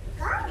it.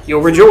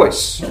 You'll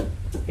rejoice.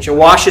 He shall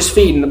wash his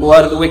feet in the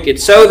blood of the wicked,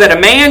 so that a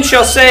man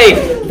shall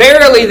say,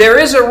 verily there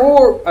is a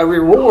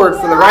reward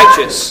for the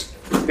righteous.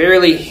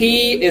 Verily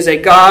he is a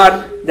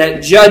God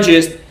that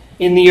judges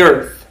in the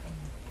earth.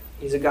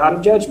 He's a God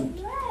of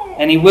judgment,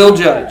 and he will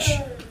judge.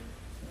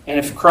 And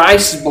if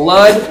Christ's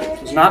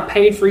blood was not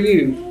paid for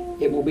you,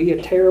 it will be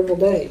a terrible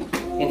day.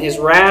 In his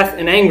wrath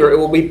and anger, it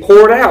will be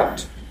poured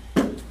out.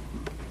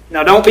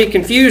 Now, don't be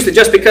confused that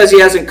just because he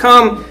hasn't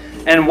come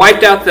and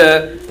wiped out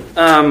the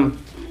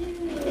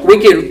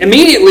wicked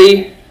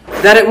immediately,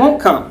 that it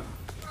won't come.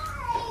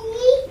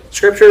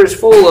 Scripture is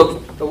full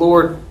of the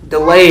Lord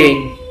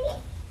delaying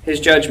his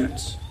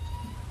judgments.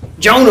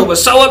 Jonah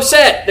was so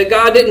upset that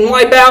God didn't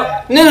wipe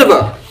out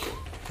Nineveh.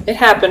 It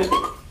happened.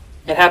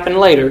 It happened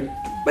later,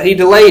 but he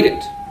delayed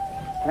it.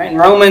 Right? In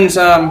Romans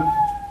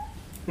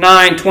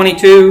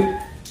 9:22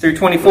 through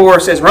 24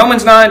 says,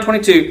 Romans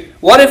 9:22,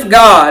 what if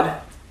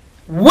God,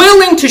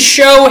 willing to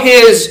show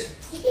his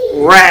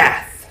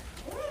wrath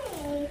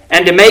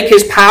and to make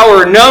his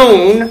power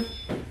known,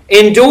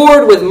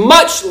 endured with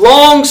much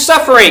long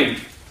suffering.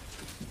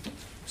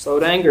 Slow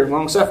to anger,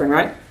 long suffering,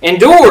 right?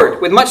 Endured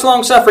with much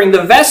long suffering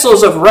the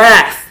vessels of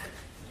wrath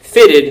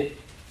fitted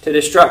to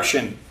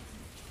destruction.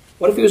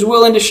 What if he was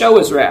willing to show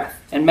his wrath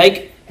and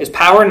make his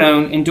power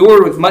known,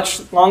 endured with much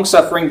long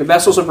suffering the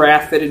vessels of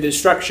wrath fitted to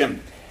destruction,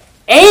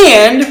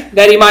 and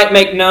that he might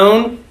make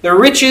known the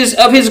riches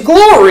of his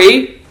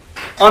glory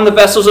on the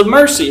vessels of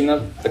mercy?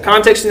 And the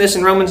context in this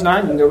in Romans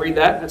 9, you can go read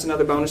that, that's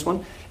another bonus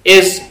one,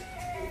 is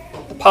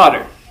the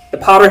potter. The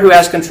potter who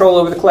has control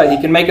over the clay.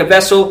 He can make a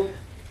vessel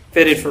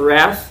fitted for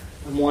wrath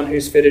and one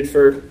who's fitted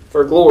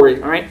for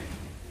glory. All right?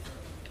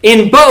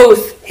 in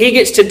both, he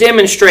gets to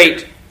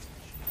demonstrate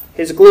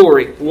his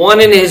glory. One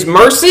in his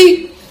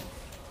mercy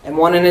and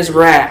one in his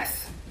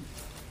wrath.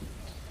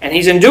 And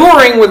he's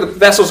enduring with the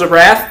vessels of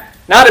wrath,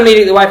 not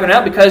immediately wiping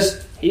out,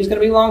 because he's going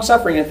to be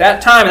long-suffering. At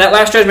that time, in that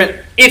last judgment,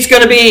 it's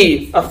going to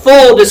be a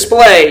full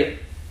display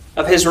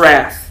of his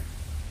wrath,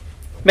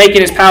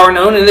 making his power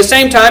known. And at the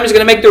same time, he's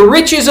going to make the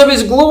riches of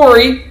his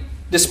glory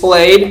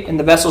displayed in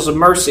the vessels of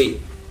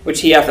mercy,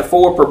 which he hath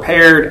afore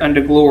prepared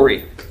unto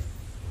glory,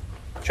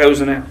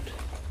 chosen out.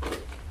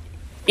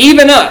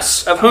 Even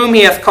us, of whom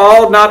he hath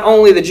called, not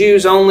only the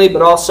Jews only,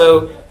 but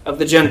also of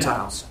the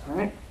Gentiles. All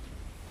right?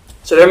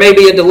 So there may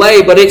be a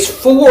delay, but it's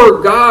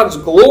for God's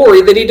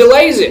glory that he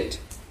delays it.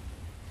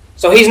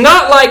 So he's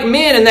not like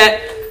men in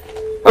that,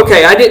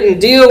 okay, I didn't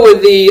deal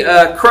with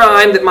the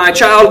crime that my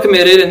child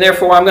committed, and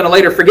therefore I'm going to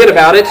later forget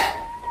about it,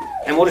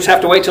 and we'll just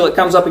have to wait till it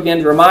comes up again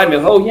to remind me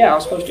of, oh yeah, I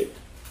was supposed to.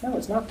 No,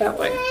 it's not that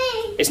way.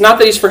 It's not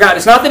that he's forgotten.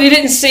 It's not that he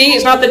didn't see.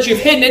 It's not that you've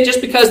hidden it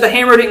just because the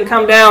hammer didn't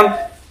come down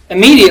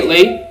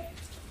immediately.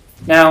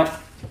 Now,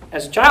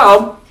 as a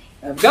child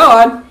of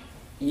God,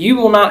 you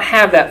will not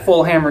have that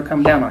full hammer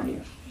come down on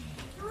you.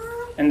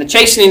 And the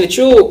chastening that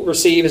you'll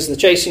receive is the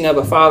chastening of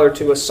a father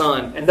to a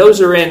son. And those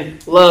are in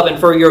love and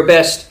for your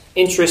best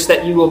interest,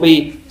 that you will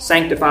be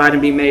sanctified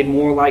and be made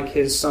more like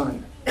his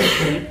son.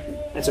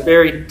 That's a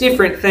very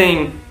different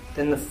thing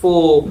than the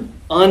full,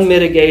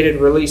 unmitigated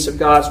release of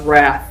God's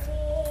wrath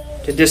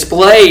to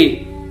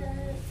display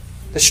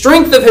the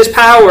strength of his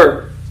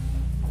power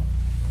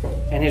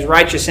and his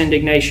righteous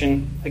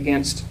indignation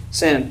against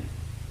sin.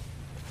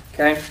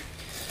 Okay?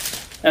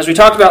 As we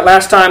talked about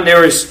last time,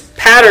 there is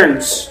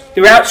patterns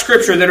throughout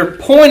Scripture that are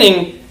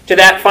pointing to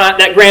that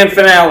grand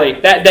finale,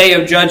 that day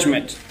of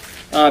judgment.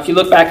 If you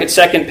look back at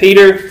 2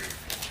 Peter,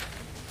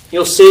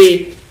 you'll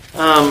see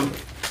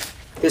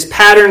these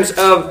patterns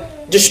of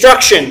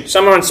destruction.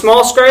 Some are on a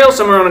small scale,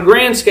 some are on a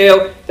grand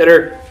scale, that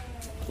are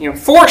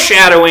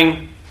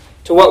foreshadowing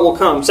to what will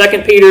come.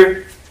 2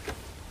 Peter,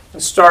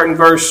 let's start in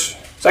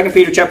 2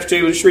 Peter chapter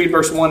 2, let's read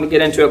verse 1 to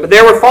get into it. But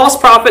there were false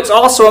prophets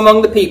also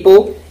among the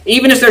people,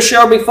 even as there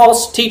shall be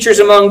false teachers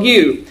among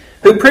you,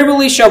 who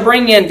privily shall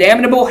bring in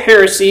damnable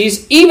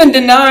heresies, even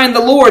denying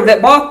the Lord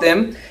that bought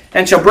them,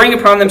 and shall bring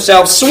upon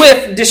themselves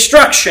swift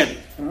destruction.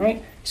 All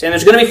right? Saying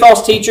there's going to be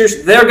false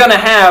teachers, they're going to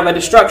have a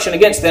destruction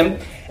against them,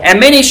 and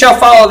many shall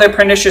follow their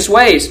pernicious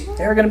ways.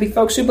 There are going to be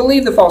folks who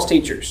believe the false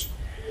teachers,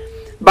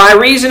 by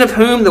reason of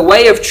whom the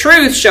way of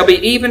truth shall be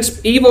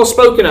evil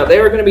spoken of.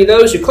 There are going to be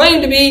those who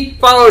claim to be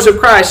followers of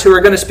Christ who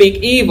are going to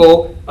speak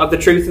evil of the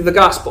truth of the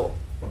gospel.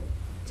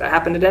 Does that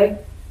happen today?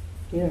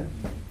 Yeah.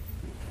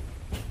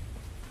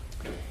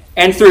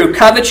 And through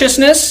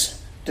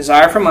covetousness,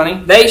 desire for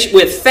money, they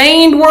with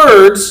feigned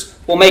words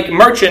will make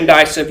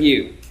merchandise of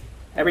you.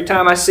 Every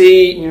time I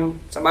see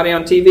somebody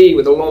on TV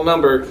with a little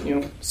number,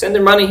 send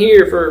their money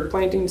here for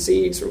planting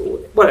seeds or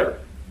whatever.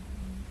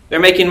 They're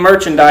making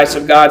merchandise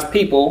of God's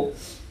people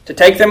to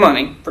take their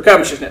money for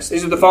covetousness.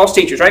 These are the false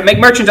teachers, right? Make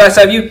merchandise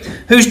of you,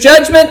 whose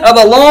judgment of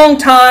a long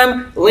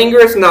time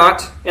lingereth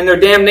not, and their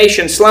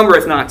damnation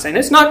slumbereth not. Saying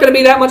it's not going to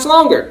be that much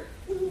longer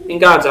in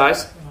God's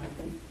eyes.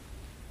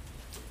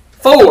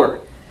 4.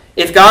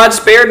 If God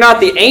spared not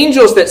the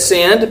angels that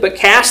sinned, but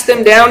cast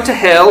them down to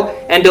hell,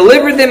 and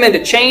delivered them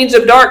into chains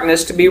of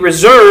darkness to be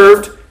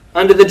reserved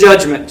unto the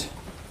judgment.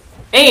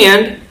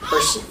 And,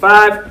 verse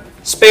 5,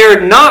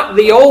 spared not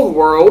the old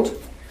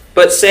world,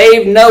 but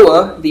saved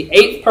Noah, the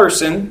 8th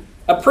person,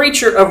 a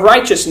preacher of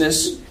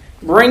righteousness,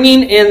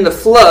 bringing in the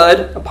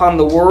flood upon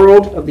the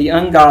world of the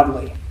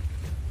ungodly.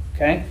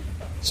 Okay?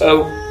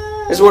 So,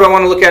 this is what I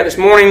want to look at this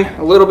morning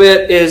a little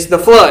bit, is the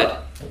flood.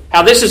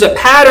 How this is a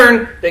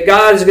pattern that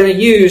God is going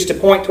to use to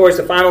point towards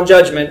the final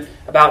judgment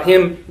about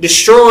him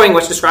destroying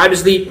what's described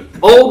as the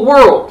old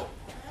world.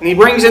 And he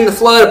brings in the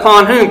flood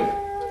upon whom?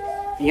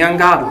 The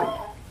ungodly.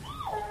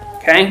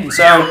 Okay? And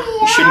so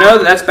you should know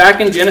that that's back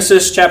in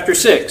Genesis chapter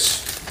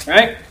 6.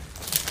 Right?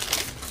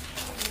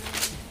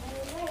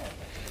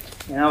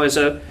 Now, as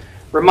a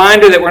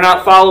reminder that we're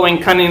not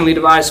following cunningly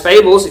devised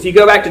fables, if you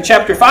go back to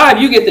chapter 5,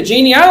 you get the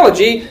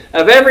genealogy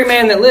of every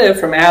man that lived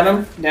from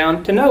Adam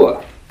down to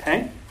Noah.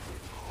 Okay?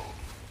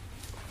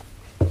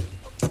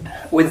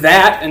 With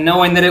that, and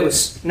knowing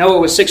that Noah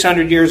was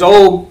 600 years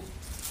old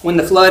when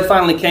the flood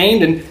finally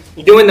came, and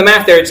you're doing the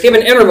math there, it's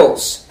given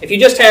intervals. If you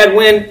just had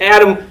when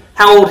Adam,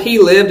 how old he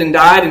lived and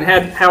died, and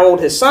had how old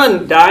his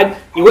son died,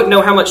 you wouldn't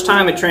know how much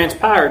time had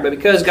transpired. But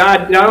because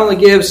God not only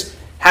gives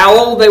how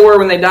old they were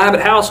when they died,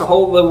 but how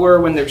old they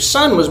were when their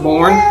son was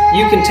born,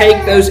 you can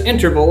take those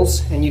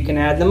intervals and you can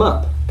add them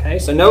up. Okay,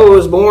 so Noah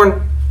was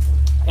born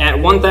at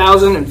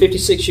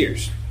 1,056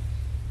 years.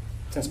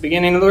 Since the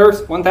beginning of the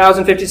earth,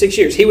 1,056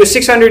 years. He was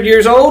 600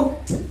 years old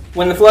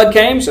when the flood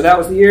came, so that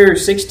was the year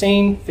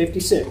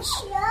 1656.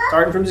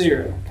 Starting from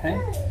 0. Okay,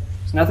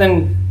 there's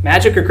nothing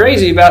magic or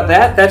crazy about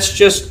that. That's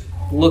just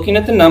looking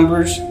at the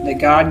numbers that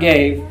God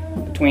gave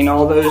between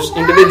all those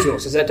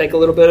individuals. Does that take a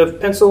little bit of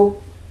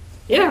pencil?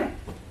 Yeah.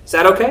 Is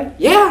that okay?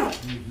 Yeah.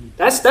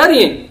 That's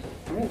studying.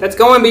 That's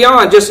going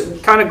beyond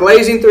just kind of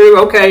glazing through,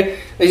 okay,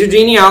 These are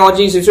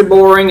genealogies. These are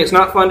boring. It's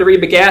not fun to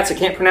read begats. I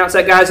can't pronounce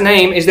that guy's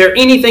name. Is there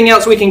anything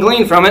else we can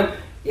glean from it?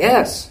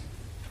 Yes.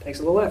 It takes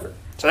a little effort.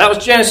 So that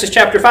was Genesis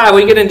chapter 5.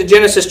 We get into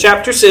Genesis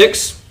chapter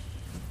 6.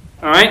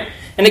 All right?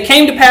 And it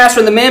came to pass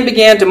when the men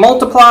began to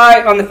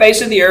multiply on the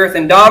face of the earth,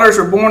 and daughters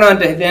were born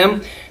unto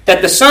them,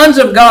 that the sons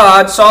of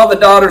God saw the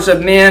daughters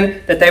of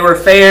men, that they were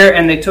fair,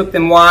 and they took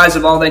them wives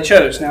of all they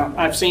chose. Now,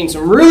 I've seen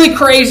some really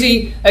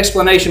crazy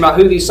explanation about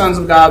who these sons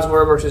of God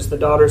were versus the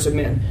daughters of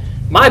men.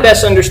 My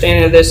best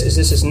understanding of this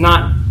is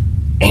not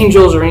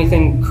angels or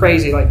anything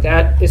crazy like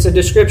that. It's a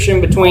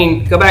description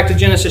between, go back to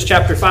Genesis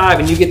chapter 5,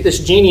 and you get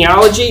this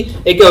genealogy.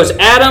 It goes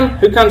Adam,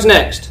 who comes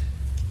next?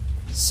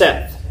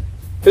 Seth.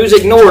 Who's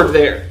ignored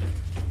there?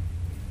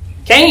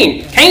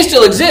 Cain. Cain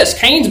still exists.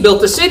 Cain's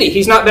built a city.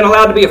 He's not been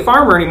allowed to be a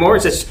farmer anymore.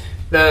 It's just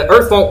the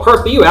earth won't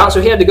herp you out,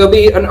 so he had to go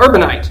be an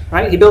urbanite.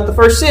 Right? He built the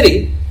first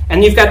city,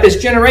 and you've got these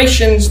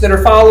generations that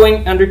are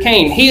following under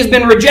Cain. He has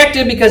been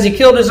rejected because he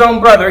killed his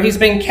own brother. He's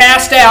been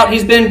cast out.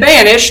 He's been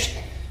banished.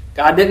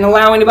 God didn't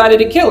allow anybody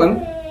to kill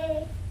him.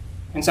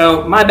 And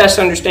so my best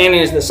understanding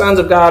is the sons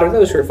of God are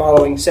those who are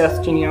following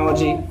Seth's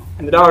genealogy,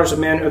 and the daughters of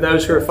men are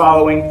those who are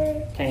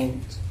following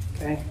Cain's.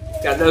 Okay?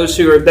 Got those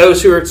who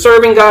are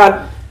serving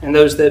God, and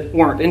those that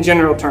weren't, in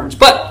general terms.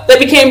 But they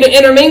became to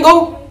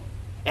intermingle,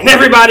 and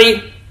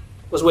everybody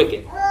was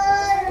wicked.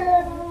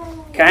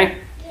 Okay?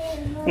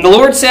 And the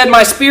Lord said,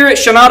 My spirit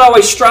shall not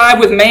always strive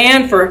with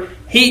man, for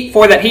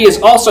that he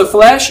is also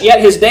flesh, yet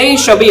his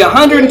days shall be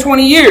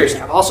 120 years.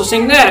 I've also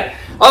seen that.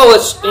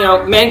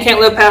 Oh, man can't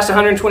live past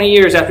 120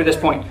 years after this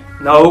point.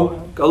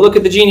 No, go look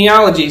at the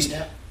genealogies.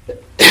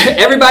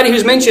 Everybody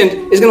who's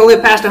mentioned is going to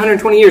live past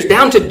 120 years,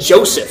 down to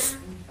Joseph,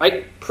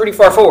 right? Pretty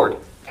far forward.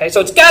 Okay, so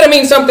it's got to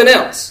mean something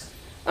else.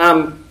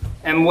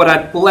 And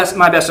what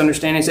my best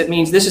understanding is it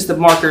means this is the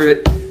marker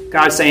that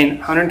God's saying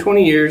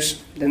 120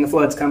 years, then the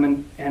flood's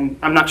coming, and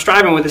I'm not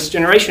striving with this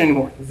generation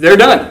anymore. They're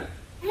done.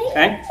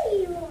 Okay?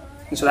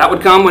 And so that would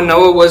come when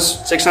Noah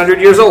was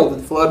 600 years old.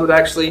 The flood would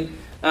actually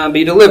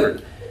be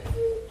delivered.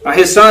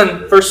 His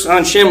first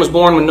son Shem, was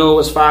born when Noah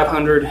was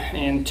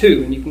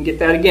 502. And you can get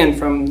that again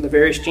from the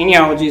various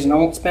genealogies, and I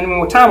won't spend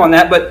more time on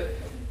that, but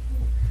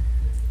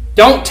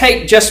don't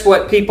take just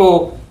what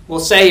people will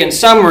say in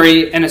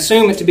summary and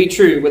assume it to be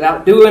true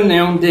without doing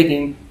their own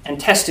digging and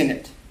testing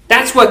it.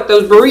 That's what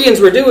those Bereans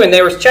were doing.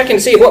 They were checking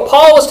to see what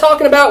Paul was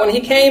talking about when he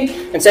came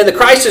and said the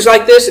Christ is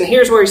like this, and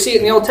here's where you see it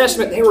in the Old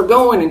Testament. They were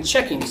going and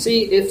checking to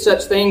see if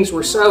such things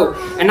were so.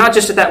 And not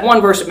just at that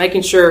one verse, but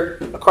making sure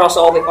across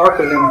all the arc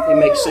of them it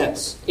makes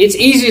sense. It's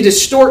easy to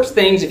distort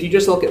things if you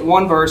just look at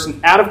one verse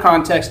and out of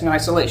context and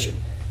isolation.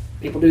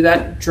 People do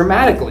that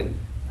dramatically.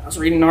 I was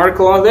reading an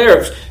article on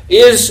there.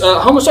 Is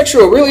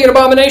homosexual really an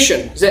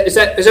abomination? Is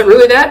that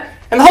really that?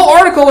 And the whole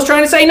article was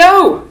trying to say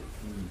no.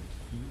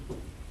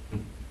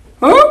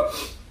 Huh?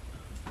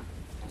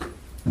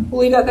 We'll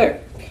leave that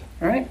there.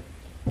 All right?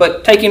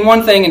 But taking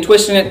one thing and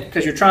twisting it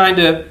because you're trying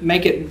to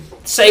make it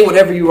say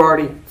whatever you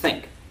already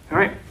think. All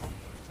right?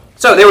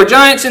 So there were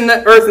giants in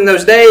the earth in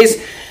those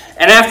days.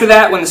 And after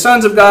that, when the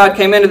sons of God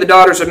came into the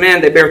daughters of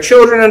men, they bare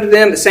children unto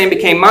them. The same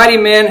became mighty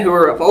men who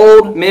were of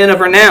old, men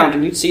of renown.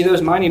 And you'd see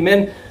those mighty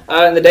men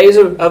in the days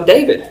of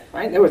David.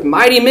 Right? There was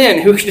mighty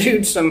men who could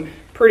do some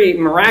pretty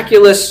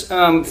miraculous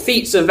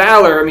feats of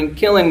valor. I mean,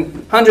 killing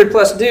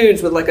 100+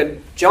 dudes with like a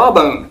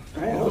jawbone.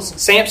 Right? That was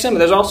Samson, but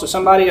there's also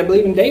somebody, I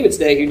believe, in David's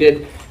day who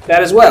did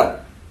that as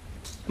well.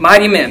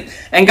 Mighty men.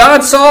 And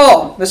God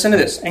saw, listen to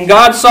this, and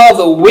God saw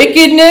the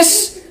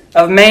wickedness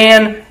of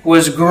man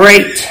was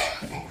great.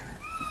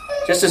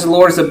 Just as the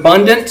Lord is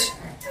abundant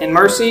in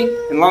mercy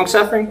and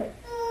long-suffering,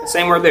 the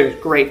same word there,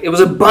 great. It was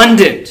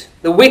abundant.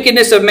 The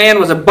wickedness of man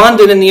was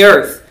abundant in the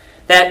earth,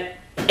 that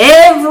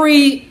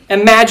every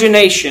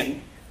imagination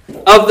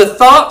of the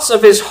thoughts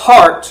of his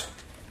heart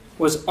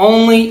was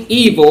only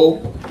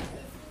evil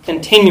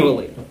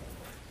continually.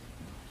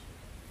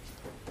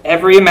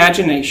 Every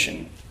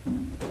imagination.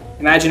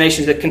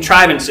 Imaginations are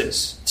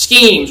contrivances,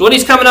 schemes, what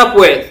he's coming up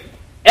with.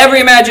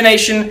 Every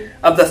imagination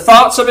of the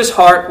thoughts of his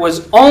heart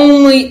was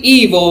only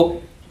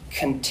evil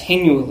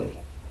continually.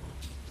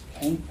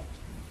 Okay?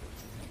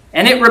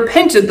 And it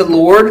repented the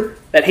Lord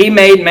that he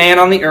made man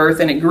on the earth,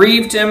 and it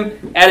grieved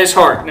him at his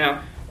heart.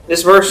 Now,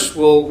 this verse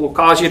will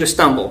cause you to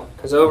stumble,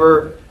 because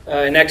over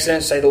in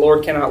Exodus, say the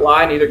Lord cannot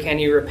lie, neither can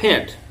he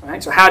repent.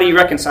 Right? So how do you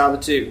reconcile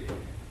the two?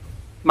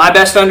 My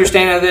best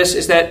understanding of this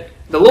is that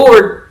the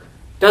Lord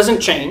doesn't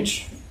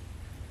change,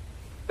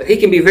 but he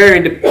can be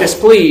very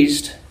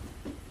displeased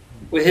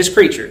with his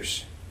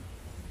creatures.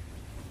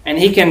 And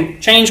he can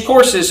change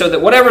courses so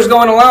that whatever's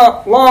going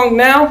along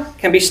now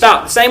can be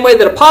stopped. The same way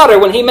that a potter,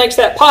 when he makes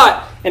that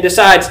pot and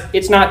decides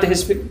it's not to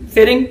his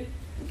fitting,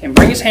 can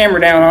bring his hammer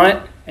down on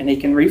it and he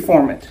can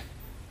reform it.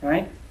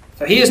 Right?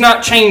 So he is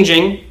not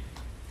changing,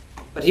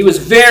 but he was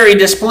very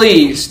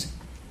displeased.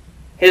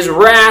 His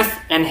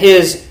wrath and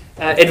his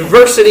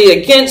adversity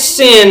against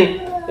sin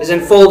is in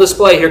full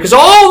display here, because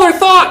all their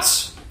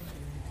thoughts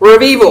were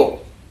of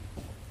evil.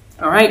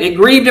 All right? It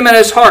grieved him at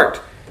his heart.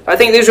 I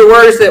think these are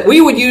words that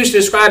we would use to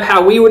describe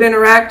how we would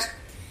interact,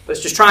 But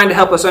it's just trying to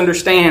help us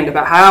understand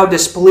about how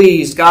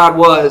displeased God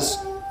was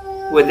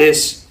with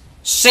this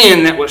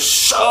sin that was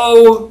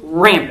so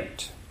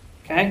rampant.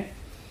 Okay?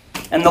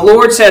 And the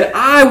Lord said,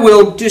 I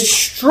will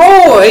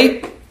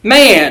destroy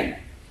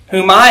man,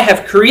 whom I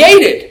have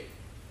created.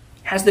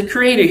 As the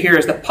creator here,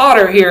 as the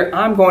potter here,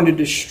 I'm going to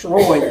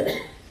destroy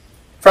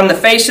from the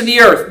face of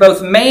the earth,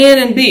 both man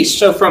and beast.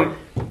 So from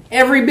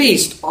every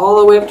beast all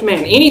the way up to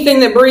man.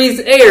 Anything that breathes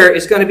air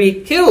is going to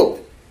be killed.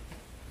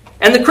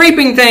 And the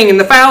creeping thing and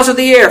the fowls of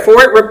the air,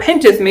 for it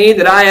repenteth me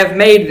that I have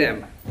made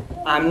them.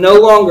 I'm no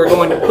longer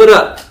going to put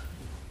up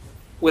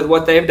with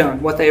what they have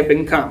done, what they have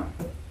become.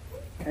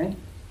 Okay?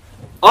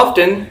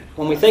 Often,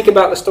 when we think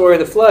about the story of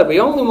the flood, we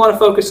only want to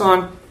focus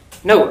on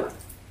Noah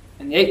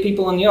and the 8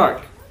 people in the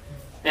ark.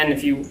 And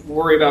if you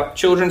worry about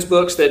children's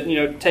books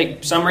that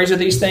take summaries of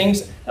these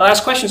things, they'll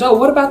ask questions. Oh,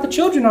 what about the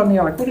children on the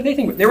ark? What did they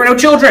think? There were no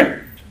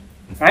children,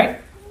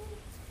 right?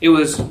 It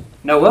was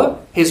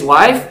Noah, his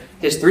wife,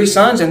 his 3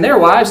 sons, and their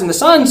wives. And the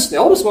sons, the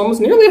oldest one was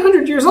nearly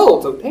 100 years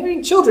old. So they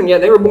ain't children yet.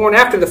 They were born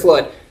after the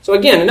flood. So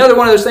again, another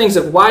one of those things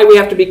of why we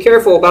have to be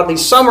careful about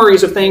these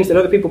summaries of things that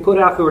other people put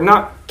out who are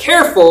not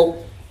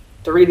careful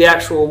to read the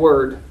actual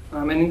word.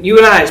 And you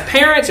and I, as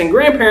parents and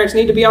grandparents,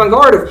 need to be on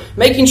guard of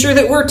making sure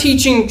that we're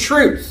teaching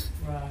truth.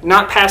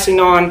 Not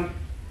passing on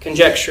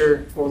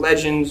conjecture or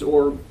legends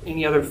or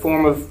any other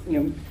form of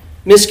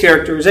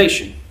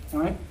mischaracterization.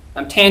 All right?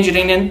 I'm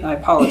tangenting in. I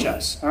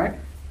apologize. All right?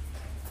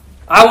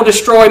 I will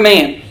destroy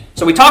man.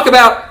 So we talk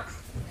about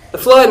the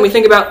flood and we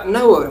think about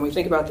Noah and we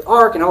think about the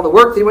ark and all the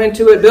work they went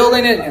into it,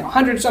 building it,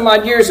 100 some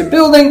odd years of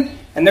building,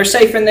 and they're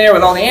safe in there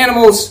with all the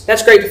animals.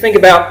 That's great to think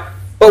about.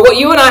 But what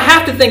you and I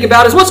have to think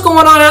about is what's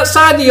going on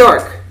outside the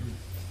ark.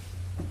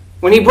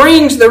 When he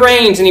brings the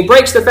rains and he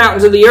breaks the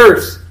fountains of the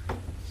earth,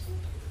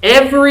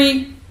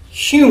 every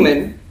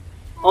human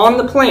on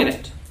the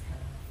planet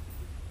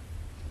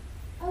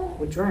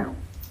would drown.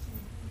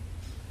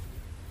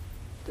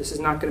 This is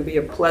not going to be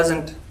a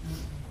pleasant,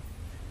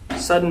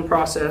 sudden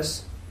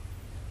process.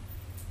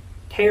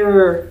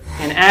 Terror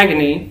and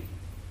agony.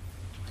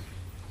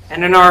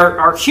 And in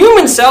our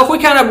human self, we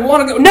kind of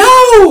want to go,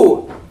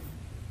 no!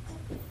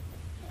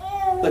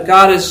 But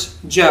God is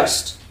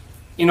just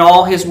in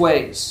all His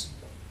ways.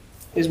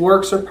 His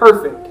works are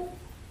perfect.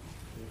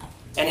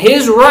 And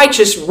His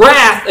righteous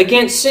wrath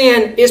against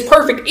sin is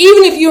perfect.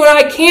 Even if you and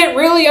I can't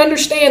really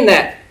understand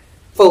that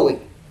fully.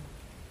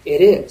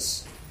 It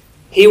is.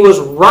 He was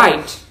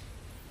right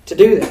to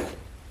do that.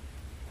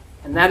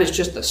 And that is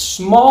just a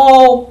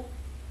small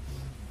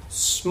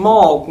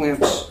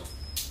glimpse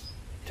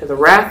to the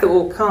wrath that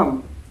will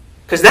come.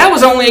 Because that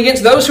was only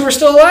against those who were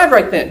still alive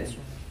right then.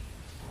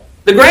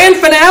 The grand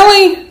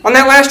finale on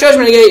that last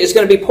judgment day is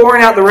going to be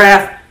pouring out the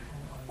wrath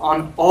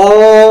on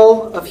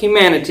all of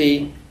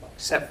humanity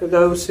except for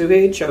those who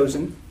He had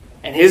chosen.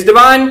 And His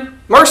divine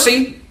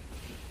mercy,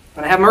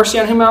 when I have mercy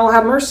on whom I will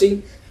have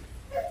mercy,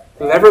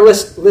 whoever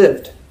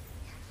lived.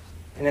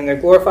 And in their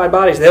glorified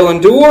bodies, they'll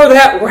endure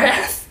that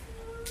wrath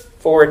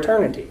for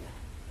eternity.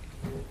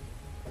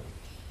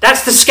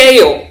 That's the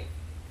scale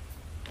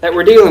that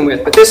we're dealing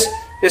with. But this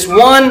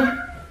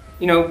one,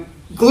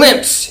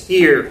 glimpse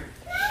here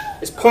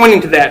is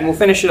pointing to that, and we'll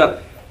finish it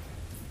up.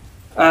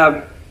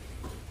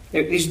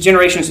 These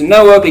generations of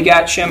Noah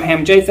begat Shem,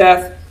 Ham,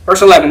 Japheth.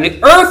 Verse 11,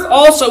 the earth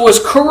also was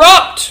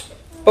corrupt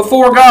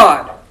before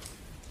God,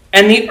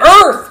 and the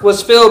earth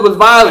was filled with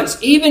violence.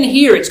 Even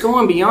here, it's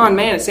going beyond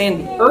man. It's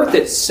saying the earth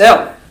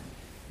itself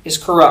is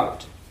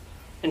corrupt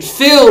and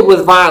filled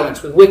with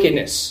violence, with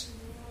wickedness.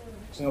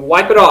 It's going to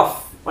wipe it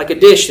off like a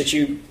dish that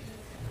you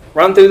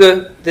run through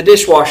the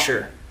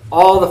dishwasher.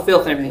 All the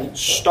filth and everything.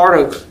 Start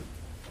over.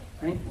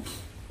 Right?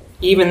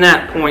 Even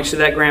that points to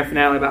that grand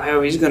finale about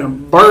how He's going to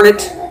burn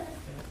it,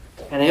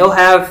 and He'll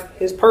have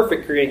His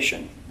perfect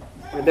creation,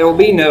 where there will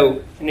be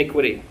no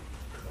iniquity.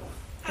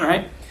 All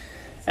right?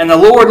 And the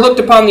Lord looked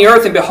upon the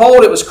earth, and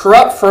behold, it was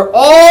corrupt, for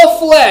all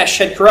flesh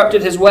had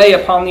corrupted his way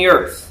upon the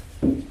earth.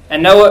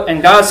 And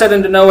God said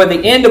unto Noah,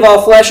 the end of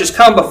all flesh is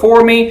come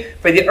before me,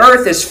 for the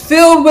earth is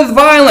filled with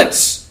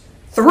violence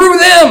through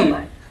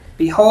them.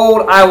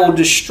 Behold, I will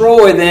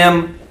destroy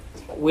them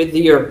with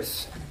the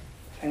earth.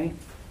 Okay?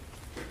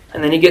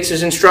 And then he gets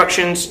his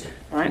instructions.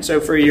 All right, so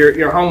for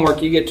your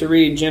homework, you get to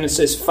read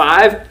Genesis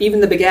 5,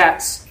 even the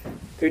begats,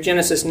 through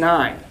Genesis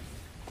 9.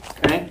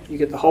 Okay? You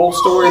get the whole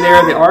story there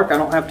of the ark. I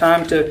don't have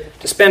time to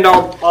spend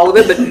all of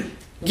it, but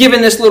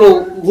given this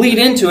little lead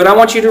into it, I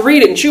want you to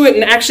read it and chew it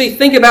and actually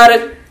think about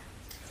it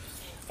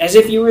as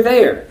if you were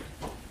there.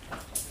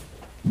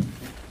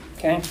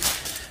 Okay?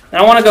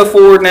 Now I want to go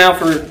forward now,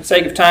 for the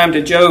sake of time,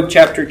 to Job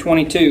chapter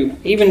 22.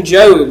 Even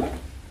Job,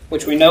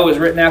 which we know was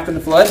written after the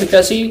flood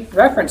because he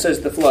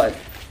references the flood.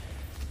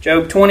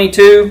 Job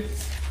 22,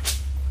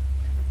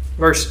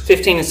 verse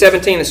 15 and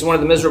 17. This is one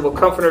of the miserable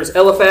comforters,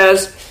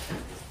 Eliphaz.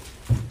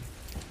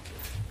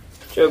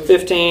 Job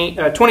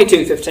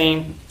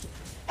 22:15.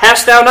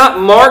 Hast thou not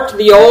marked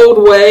the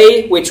old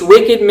way which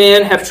wicked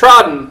men have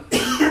trodden?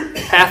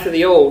 Path of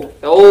the old.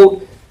 The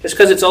old, just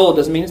because it's old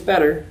doesn't mean it's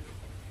better.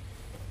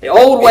 The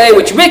old way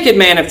which wicked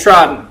men have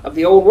trodden, of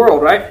the old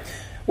world, right?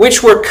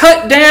 which were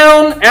cut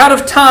down out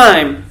of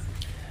time,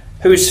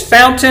 whose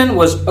fountain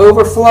was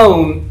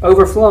overflown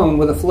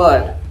with a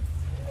flood,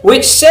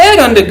 which said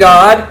unto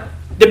God,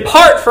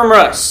 Depart from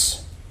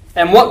us,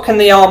 and what can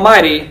the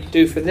Almighty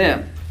do for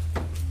them?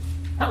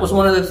 That was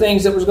one of the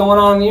things that was going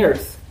on the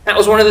earth. That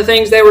was one of the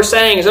things they were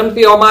saying, is unto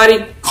the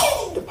Almighty,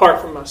 depart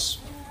from us.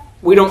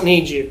 We don't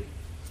need you.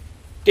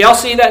 Do y'all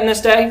see that in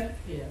this day?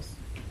 Yes.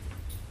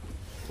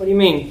 What do you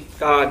mean,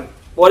 God?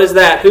 What is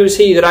that? Who's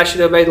he that I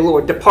should obey the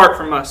Lord? Depart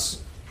from us.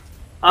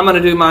 I'm going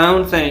to do my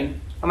own thing.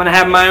 I'm going to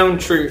have my own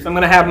truth. I'm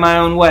going to have my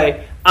own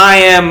way. I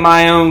am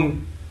my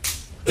own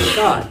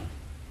God.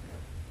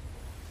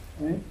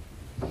 Right?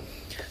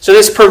 So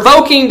this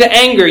provoking to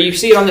anger, you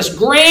see it on this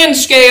grand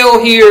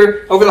scale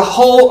here over the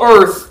whole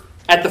earth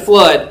at the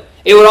flood.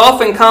 It would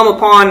often come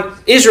upon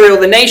Israel,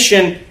 the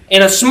nation,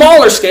 in a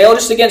smaller scale,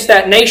 just against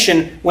that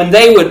nation, when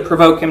they would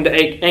provoke him to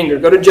anger.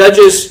 Go to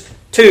Judges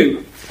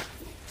 2.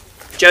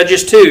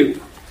 Judges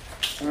 2.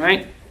 All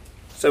right.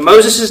 So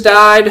Moses has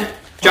died.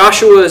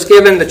 Joshua is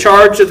given the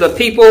charge of the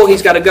people.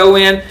 He's got to go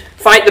in,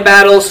 fight the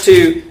battles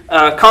to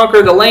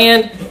conquer the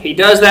land. He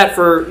does that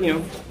for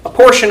a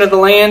portion of the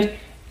land.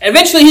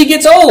 Eventually he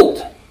gets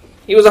old.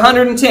 He was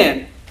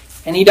 110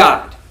 and he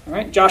died. All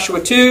right. Joshua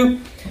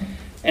 2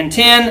 and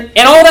 10.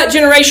 And all that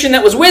generation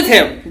that was with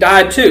him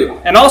died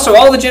too. And also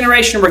all the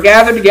generation were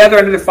gathered together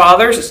under their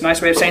fathers. It's a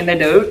nice way of saying they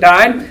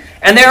died.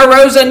 And there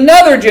arose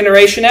another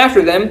generation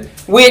after them,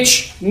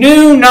 which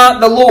knew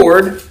not the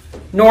Lord,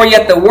 nor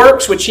yet the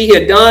works which he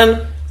had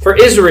done for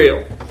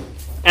Israel.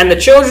 And the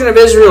children of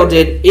Israel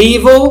did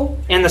evil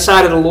in the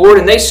sight of the Lord,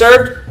 and they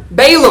served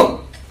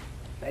Balaam.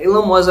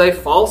 Balaam was a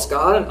false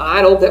god, an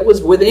idol that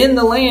was within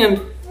the land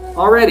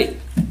already.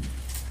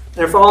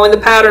 They're following the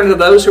pattern of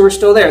those who were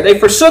still there. They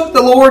forsook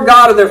the Lord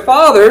God of their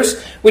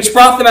fathers, which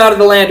brought them out of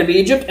the land of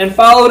Egypt, and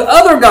followed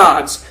other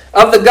gods,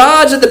 of the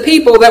gods of the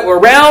people that were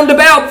round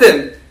about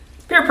them.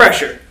 Peer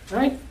pressure,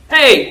 right?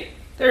 Hey,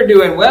 they're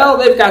doing well.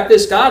 They've got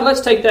this God.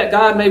 Let's take that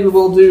God. Maybe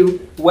we'll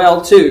do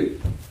well too.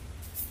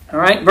 All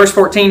right, verse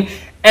 14.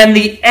 And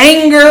the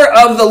anger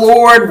of the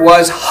Lord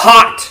was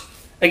hot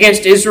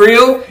against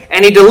Israel,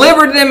 and he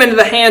delivered them into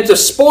the hands of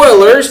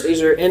spoilers.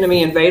 These are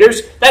enemy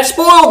invaders. That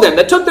spoiled them.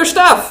 That took their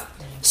stuff.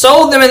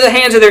 Sold them into the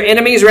hands of their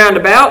enemies round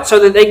about, so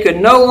that they could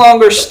no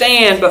longer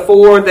stand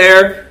before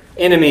their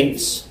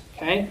enemies.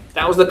 Okay?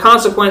 That was the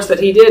consequence that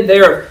he did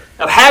there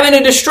of having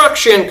a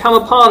destruction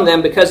come upon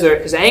them because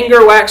his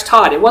anger waxed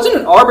hot. It wasn't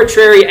an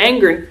arbitrary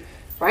anger,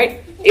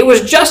 right? It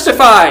was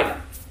justified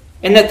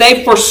in that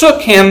they forsook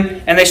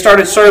him and they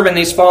started serving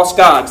these false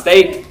gods.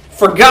 They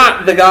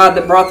forgot the God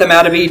that brought them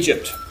out of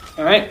Egypt.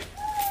 All right?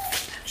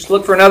 Just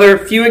look for another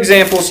few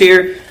examples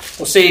here.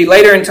 We'll see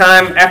later in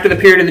time, after the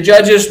period of the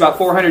Judges, about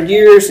 400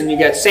 years, and you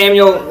got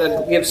Samuel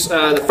that gives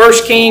the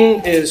first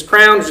king is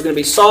crowned, which is going to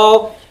be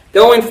Saul.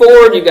 Going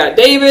forward, you've got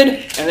David,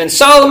 and then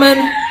Solomon,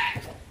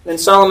 then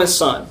Solomon's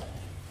son,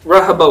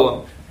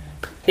 Rehoboam.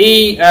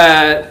 He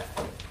has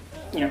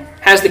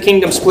the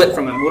kingdom split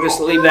from him. We'll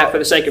just leave that for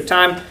the sake of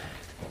time.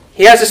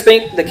 He has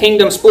the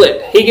kingdom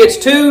split. He gets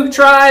 2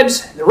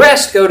 tribes. The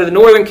rest go to the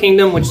northern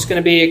kingdom, which is going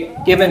to be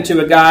given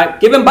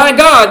by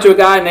God to a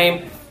guy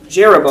named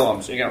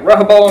Jeroboam. So you got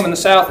Rehoboam in the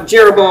south and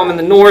Jeroboam in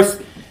the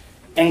north.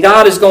 And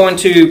God is going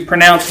to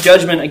pronounce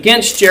judgment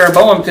against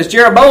Jeroboam because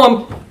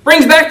Jeroboam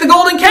brings back the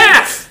golden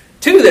calf.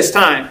 2 this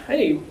time.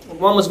 Hey,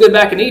 one was good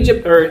back in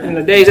Egypt, or in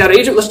the days out of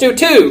Egypt. Let's do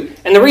 2.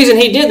 And the reason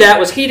he did that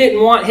was he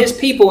didn't want his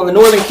people in the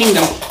northern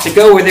kingdom to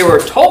go where they were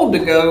told to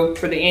go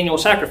for the annual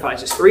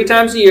sacrifices. 3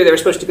 times a year they were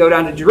supposed to go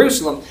down to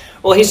Jerusalem.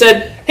 Well, he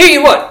said, here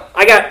you what?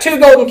 I got 2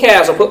 golden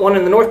calves. I'll put one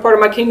in the north part of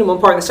my kingdom, one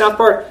part in the south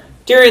part.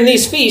 During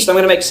these feasts, I'm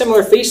going to make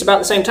similar feasts about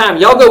the same time.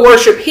 Y'all go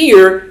worship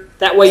here.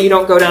 That way you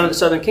don't go down to the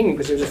southern kingdom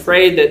because he was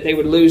afraid that they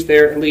would lose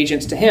their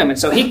allegiance to him. And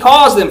so he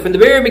caused them from the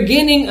very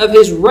beginning of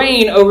his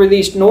reign over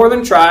these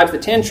northern tribes, the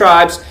 10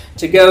 tribes,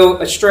 to go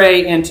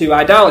astray into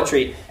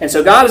idolatry. And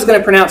so God is going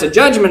to pronounce a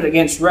judgment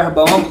against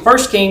Rehoboam. 1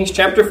 Kings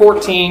chapter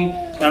 14,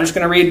 and I'm just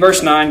going to read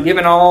verse 9,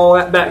 given all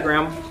that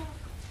background.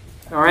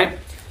 All right?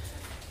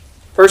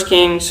 1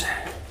 Kings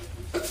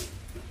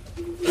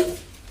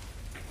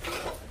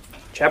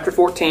chapter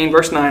 14,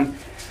 verse 9.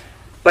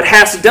 But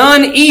hast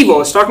done evil,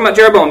 it's talking about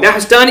Jeroboam, thou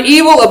hast done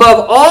evil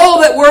above all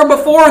that were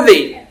before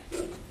thee.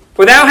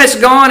 For thou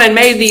hast gone and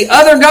made thee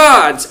other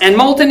gods and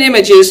molten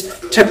images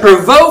to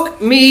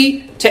provoke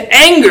me to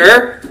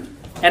anger,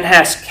 and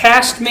hast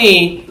cast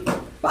me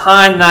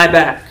behind thy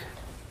back.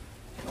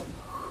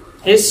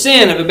 His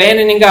sin of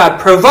abandoning God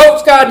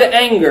provoked God to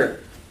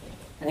anger.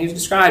 And he's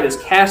described as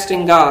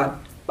casting God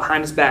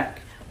behind his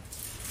back.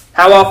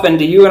 How often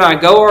do you and I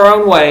go our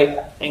own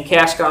way and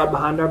cast God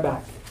behind our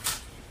back?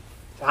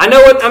 I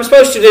know what I'm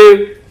supposed to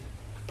do,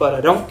 but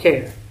I don't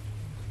care.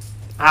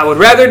 I would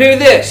rather do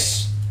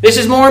this. This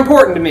is more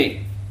important to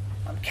me.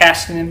 I'm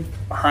casting him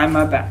behind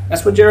my back.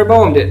 That's what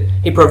Jeroboam did.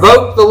 He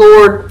provoked the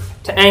Lord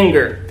to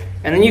anger.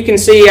 And then you can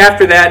see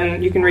after that,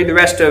 and you can read the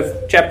rest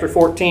of chapter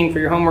 14 for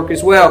your homework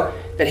as well,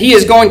 that he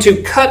is going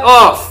to cut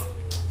off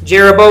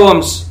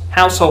Jeroboam's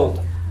household.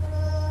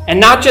 And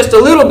not just a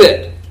little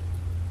bit.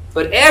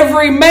 But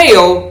every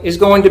male is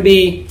going to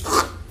be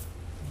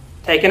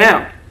taken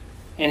out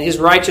in his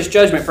righteous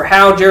judgment for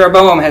how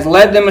Jeroboam has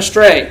led them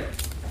astray.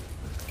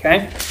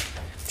 Okay?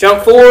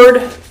 Jump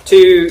forward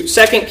to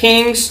 2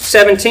 Kings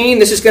 17.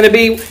 This is going to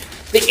be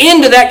the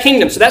end of that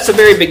kingdom. So that's the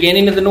very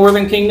beginning of the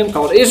northern kingdom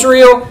called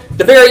Israel.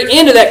 The very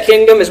end of that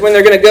kingdom is when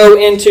they're going to go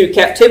into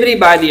captivity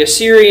by the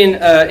Assyrian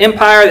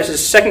Empire. This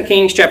is 2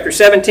 Kings chapter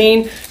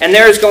 17. And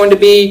there is going to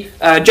be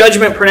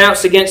judgment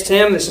pronounced against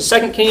him. This is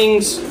 2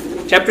 Kings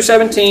chapter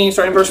 17,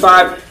 starting in verse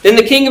 5. Then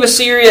the king of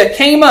Assyria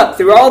came up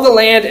through all the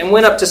land and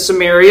went up to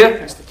Samaria,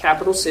 that's the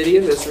capital city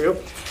of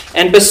Israel,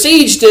 and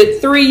besieged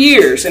it 3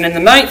 years. And in the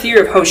 9th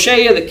year of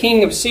Hoshea, the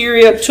king of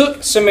Syria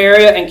took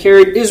Samaria and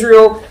carried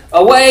Israel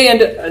away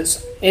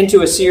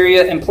into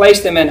Assyria and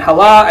placed them in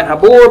Halah and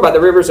Habor by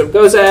the rivers of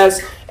Gozaz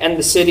and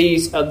the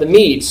cities of the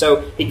Medes.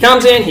 So he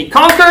comes in, he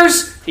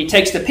conquers, he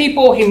takes the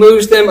people, he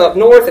moves them up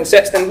north and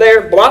sets them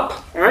there.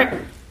 Blop. All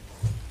right.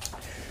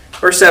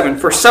 Verse 7,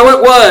 for so it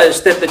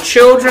was that the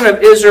children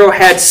of Israel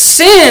had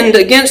sinned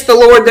against the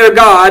Lord their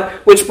God,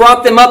 which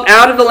brought them up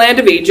out of the land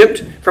of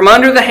Egypt, from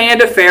under the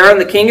hand of Pharaoh and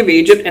the king of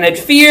Egypt, and had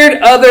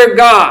feared other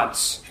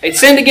gods. They'd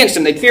sinned against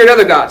them, they'd feared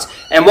other gods,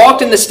 and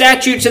walked in the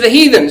statutes of the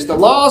heathens, the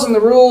laws and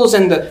the rules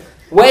and the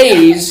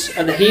ways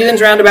of the heathens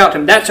round about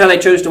him. That's how they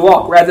chose to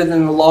walk, rather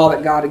than the law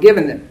that God had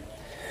given them.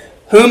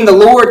 Whom the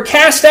Lord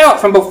cast out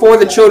from before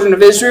the children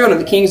of Israel and of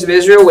the kings of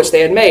Israel, which they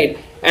had made.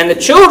 And the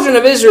children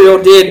of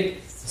Israel did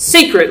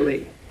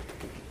secretly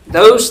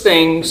those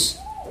things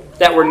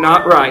that were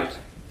not right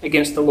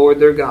against the Lord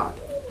their God.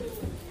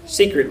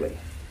 Secretly.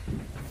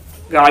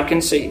 God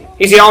can see.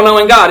 He's the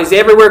all-knowing God. He's the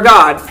everywhere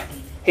God.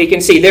 He can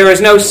see. There is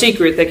no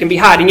secret that can be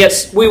hidden.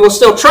 Yet we will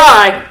still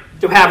try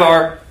to have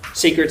our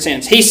secret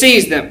sins. He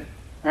sees them.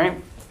 Right?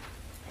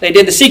 They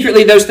did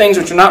secretly those things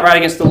which are not right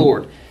against the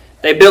Lord.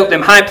 They built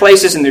them high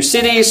places in their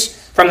cities,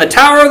 from the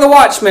tower of the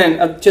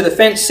watchman to the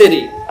fenced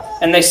city.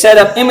 And they set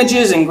up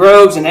images and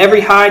groves in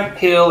every high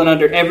hill and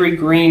under every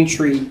green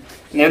tree. And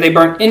there they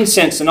burnt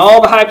incense in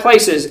all the high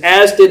places,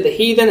 as did the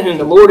heathen whom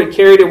the Lord had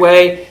carried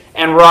away,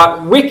 and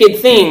wrought wicked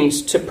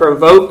things to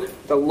provoke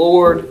the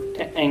Lord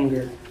to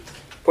anger.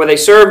 For they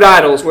served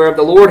idols, whereof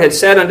the Lord had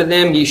said unto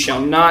them, Ye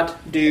shall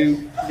not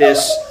do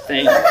this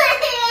thing. All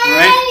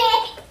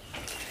right?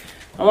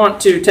 I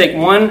want to take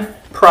one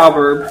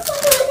proverb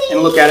and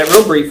look at it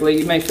real briefly.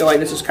 You may feel like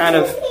this is kind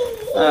of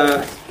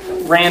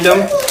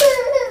random.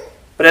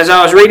 But as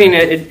I was reading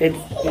it,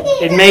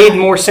 it made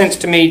more sense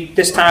to me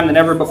this time than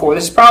ever before.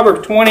 This is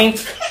Proverbs 20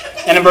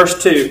 and in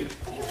verse 2.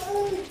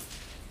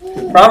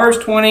 Proverbs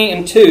 20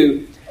 and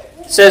 2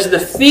 says, the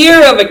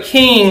fear of a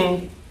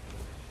king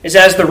is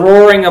as the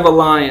roaring of a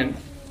lion.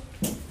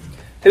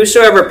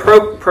 Whosoever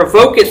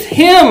provoketh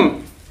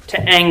him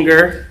to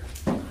anger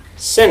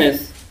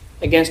sinneth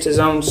against his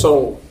own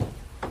soul.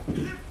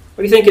 What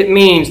do you think it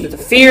means that the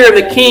fear of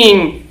the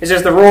king is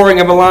as the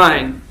roaring of a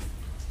lion?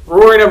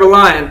 Roaring of a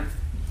lion.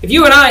 If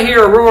you and I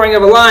hear a roaring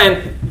of a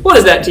lion, what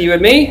is that to you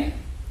and me?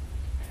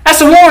 That's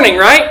a warning,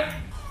 right?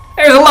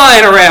 There's a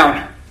lion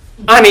around.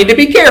 I need to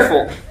be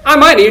careful. I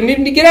might even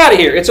need to get out of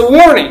here. It's a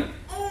warning,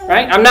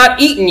 right? I'm not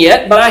eaten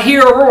yet, but I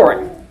hear a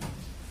roaring.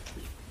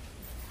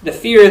 The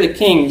fear of the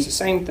king is the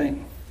same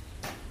thing.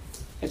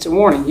 It's a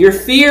warning. Your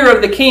fear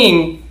of the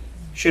king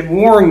should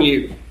warn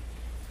you,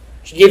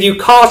 should give you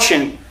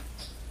caution.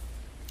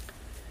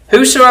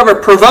 Whosoever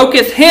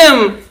provoketh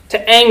him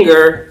to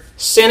anger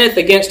sinneth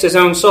against his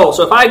own soul.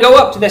 So if I go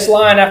up to this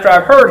lion after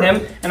I've heard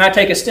him, and I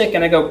take a stick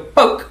and I go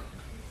poke,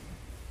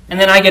 and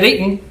then I get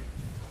eaten,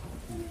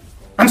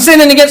 I'm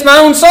sinning against my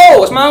own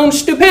soul. It's my own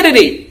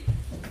stupidity.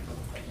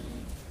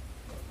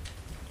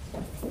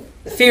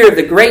 The fear of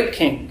the great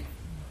king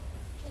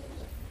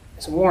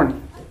is a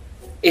warning.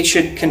 It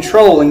should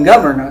control and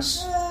govern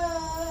us.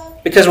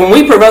 Because when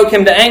we provoke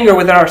him to anger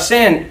with our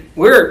sin,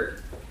 we're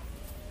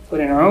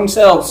putting our own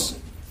selves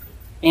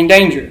in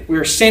danger.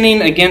 We're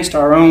sinning against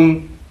our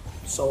own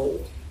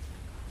soul.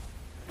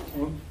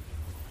 Okay.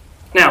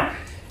 Now,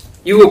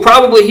 you will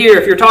probably hear,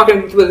 if you're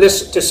talking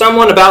to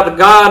someone about the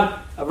God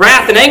of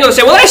wrath and anger, they'll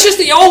say, well, that's just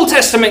the Old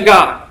Testament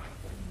God.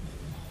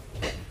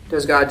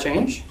 Does God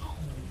change?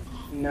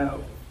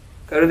 No.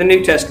 Go to the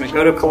New Testament.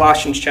 Go to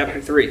Colossians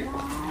chapter 3.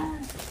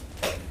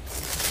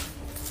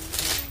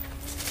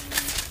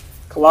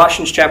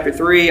 Colossians chapter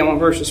 3, I want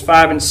verses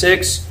 5 and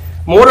 6.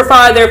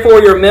 Mortify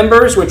therefore your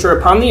members which are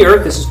upon the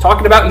earth. This is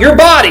talking about your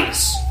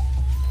bodies.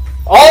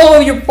 All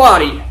of your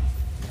body.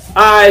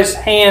 Eyes,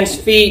 hands,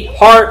 feet,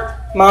 heart,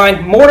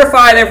 mind.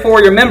 Mortify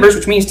therefore your members,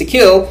 which means to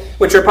kill,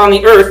 which are upon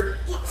the earth.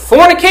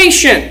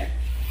 Fornication,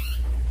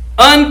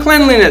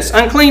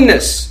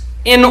 uncleanness,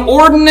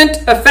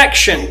 inordinate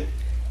affection,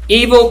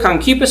 evil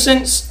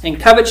concupiscence, and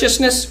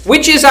covetousness,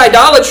 which is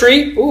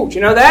idolatry. Ooh, do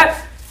you know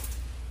that?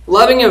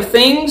 Loving of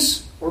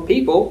things or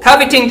people,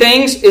 coveting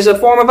things is a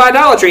form of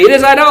idolatry. It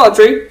is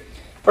idolatry.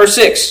 Verse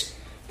 6,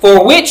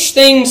 for which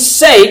things'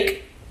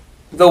 sake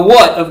the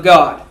what of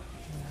God?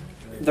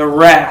 The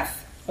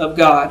wrath of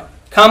God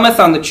cometh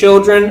on the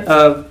children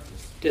of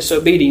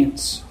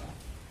disobedience.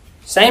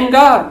 Same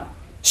God.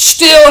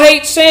 Still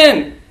hates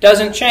sin.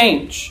 doesn't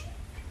change.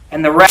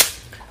 And the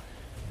wrath,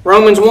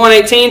 Romans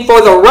 1:18,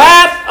 for the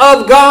wrath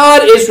of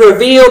God is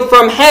revealed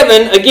from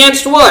heaven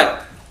against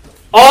what?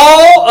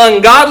 All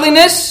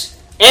ungodliness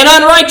and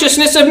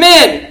unrighteousness of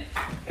men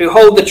who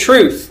hold the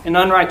truth in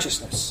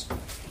unrighteousness.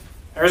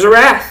 There's a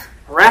wrath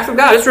of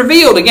God. It's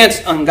revealed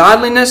against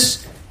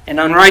ungodliness and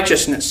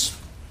unrighteousness.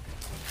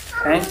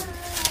 Okay?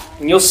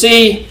 And you'll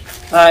see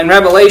in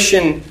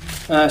Revelation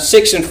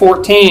 6 and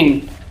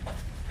 14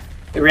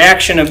 the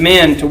reaction of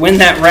men to when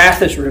that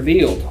wrath is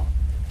revealed.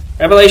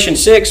 Revelation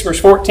 6, verse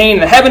 14,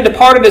 the heaven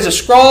departed as a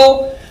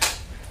scroll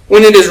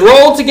when it is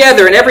rolled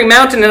together, and every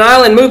mountain and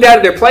island moved out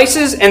of their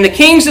places, and the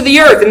kings of the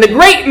earth, and the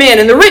great men,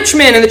 and the rich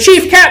men, and the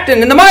chief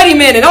captain, and the mighty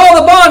men, and all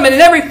the bondmen,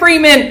 and every free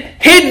man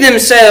hid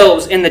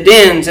themselves in the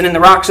dens and in the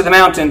rocks of the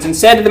mountains, and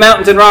said to the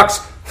mountains and rocks,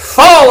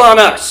 fall on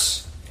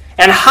us,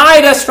 and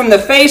hide us from the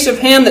face of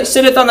him that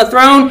sitteth on the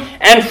throne,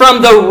 and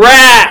from the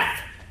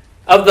wrath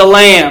of the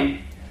Lamb.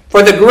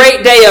 For the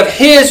great day of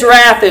his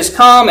wrath is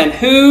come, and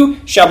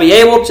who shall be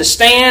able to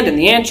stand? And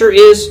the answer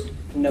is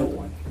no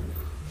one.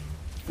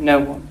 No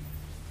one.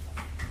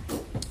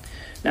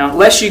 Now,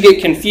 lest you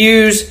get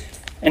confused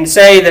and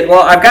say that,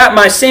 well, I've got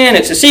my sin,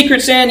 it's a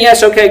secret sin,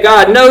 yes, okay,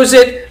 God knows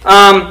it,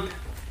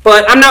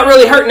 but I'm not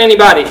really hurting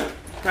anybody.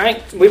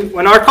 Right?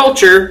 In our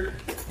culture,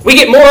 we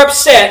get more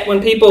upset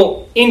when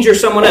people injure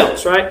someone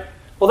else, right?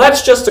 Well,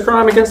 that's just a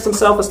crime against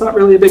themselves, it's not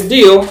really a big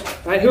deal.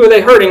 Right? Who are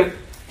they hurting?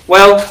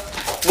 Well,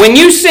 when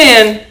you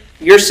sin,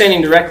 you're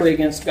sinning directly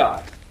against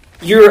God.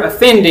 You're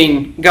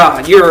offending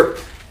God. You're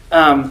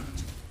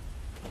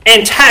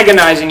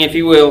antagonizing, if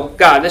you will,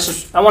 God.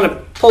 I want to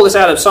pull this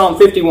out of Psalm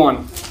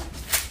 51.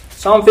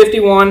 Psalm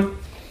 51,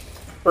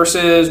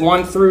 verses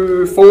 1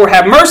 through 4.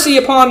 Have mercy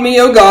upon me,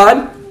 O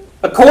God,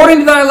 according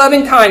to thy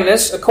loving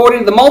kindness, according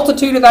to the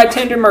multitude of thy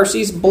tender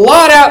mercies,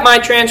 blot out my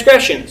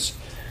transgressions.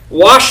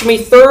 Wash me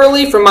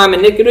thoroughly from my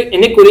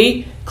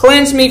iniquity,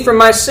 cleanse me from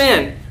my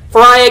sin. For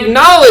I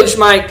acknowledge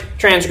my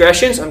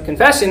transgressions, I'm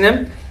confessing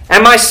them,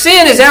 and my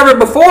sin is ever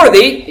before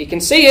thee. You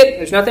can see it,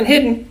 there's nothing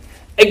hidden.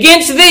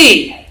 Against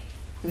thee,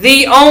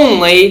 thee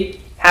only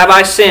have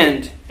I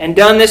sinned, and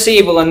done this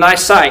evil in thy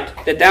sight,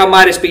 that thou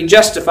mightest be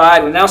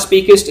justified when thou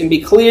speakest, and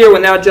be clear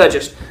when thou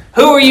judgest.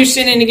 Who are you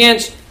sinning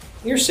against?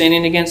 You're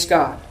sinning against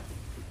God.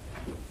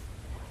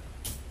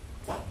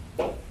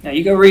 Now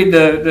you go read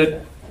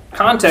the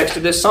context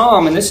of this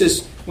psalm, and this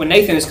is when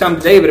Nathan has come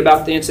to David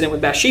about the incident with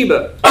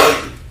Bathsheba.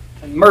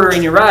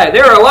 Murdering Uriah.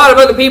 There are a lot of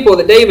other people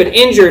that David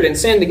injured and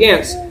sinned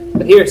against.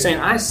 But here it's saying,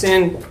 I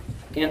sinned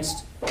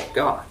against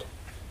God.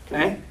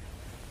 Okay?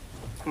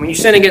 When you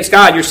sin against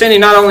God, you're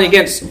sinning not only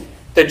against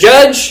the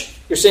judge,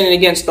 you're sinning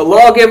against the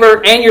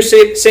lawgiver, and you're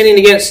sinning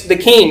against the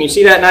king. You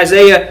see that in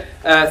Isaiah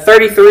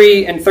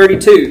 33 and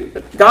 32.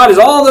 But God has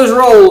all those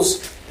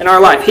roles in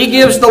our life. He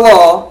gives the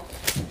law.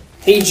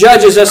 He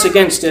judges us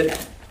against it.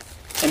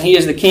 And He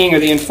is the king or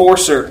the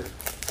enforcer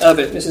of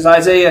it. This is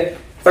Isaiah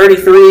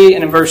 33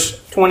 and in verse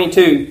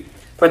 22.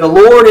 For the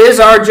Lord is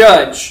our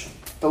judge.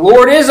 The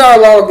Lord is our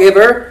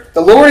lawgiver.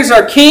 The Lord is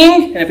our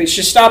king. And if it's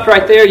just stopped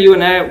right there, you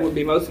and I would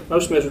be most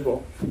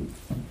miserable.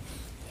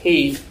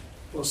 He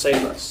will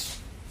save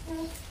us.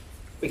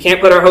 We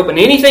can't put our hope in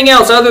anything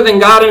else other than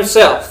God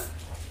Himself.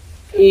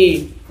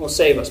 He will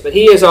save us. But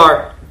He is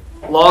our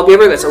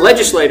lawgiver. That's a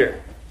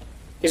legislator.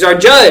 He's our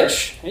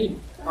judge.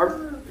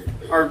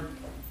 Our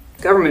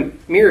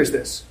government mirrors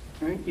this.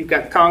 Right? You've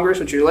got Congress,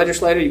 which is your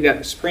legislator. You've got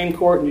the Supreme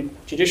Court and your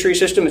judiciary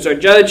system, it's our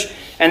judge.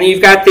 And then you've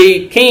got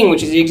the king,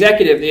 which is the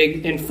executive,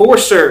 the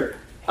enforcer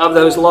of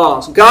those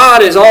laws.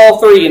 God is all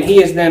three, and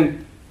He is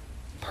them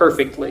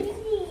perfectly.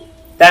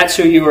 That's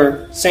who you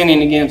are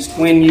sinning against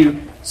when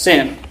you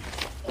sin.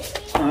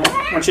 All right?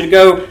 I want you to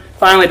go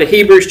finally to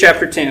Hebrews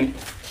chapter 10.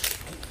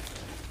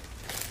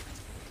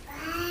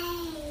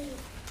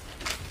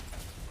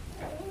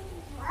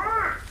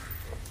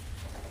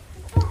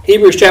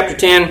 Hebrews chapter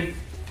 10.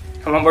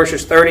 Come on,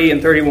 verses 30 and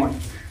 31.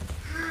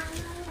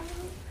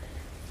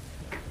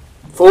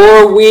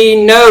 For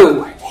we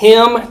know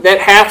Him that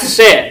hath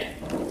said,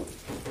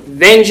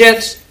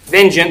 Vengeance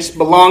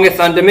belongeth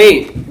unto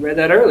me. We read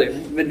that earlier.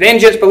 But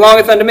vengeance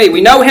belongeth unto me.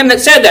 We know Him that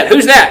said that.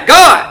 Who's that?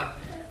 God.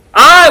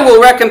 I will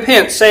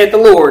recompense, saith the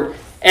Lord.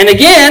 And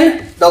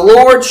again, the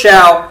Lord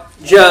shall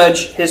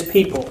judge His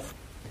people.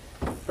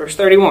 Verse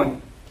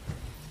 31.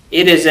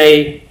 It is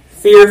a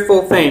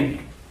fearful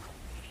thing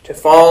to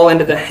fall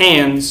into the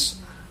hands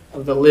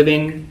of the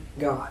living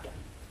God.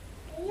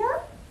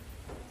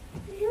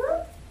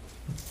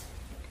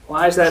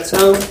 Why is that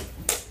so?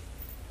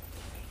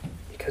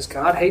 Because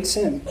God hates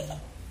sin.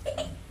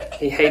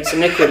 He hates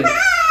iniquity.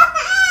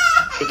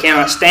 He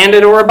cannot stand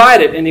it or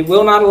abide it, and He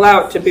will not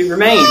allow it to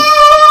remain.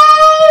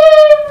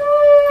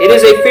 It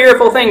is a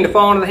fearful thing to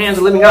fall into the hands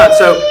of the living God.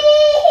 So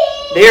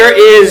there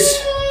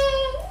is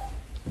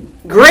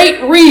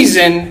great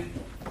reason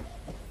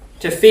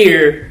to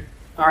fear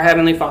our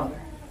Heavenly Father.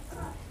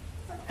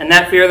 And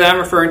that fear that I'm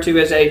referring to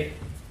is a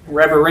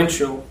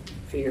reverential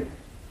fear.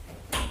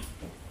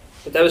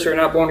 But those who are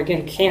not born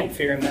again can't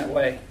fear Him that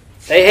way.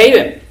 They hate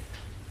Him.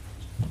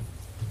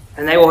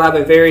 And they will have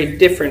a very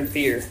different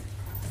fear.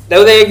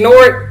 Though they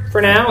ignore it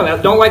for now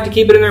and don't like to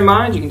keep it in their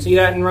minds, you can see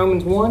that in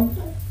Romans 1,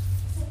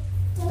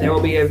 there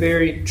will be a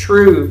very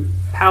true,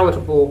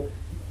 palatable,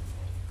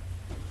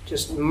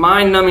 just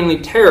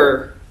mind-numbingly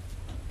terror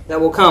that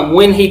will come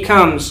when he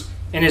comes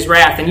in his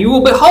wrath. And you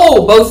will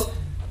behold both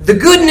the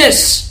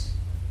goodness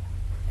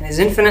and his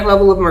infinite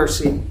level of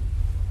mercy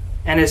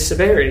and his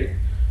severity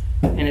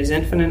and his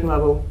infinite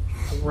level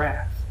of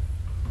wrath.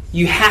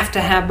 You have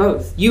to have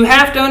both. You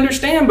have to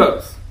understand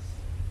both.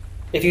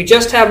 If you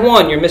just have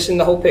one, you're missing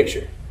the whole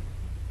picture.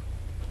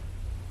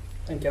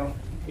 Thank you.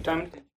 Your time.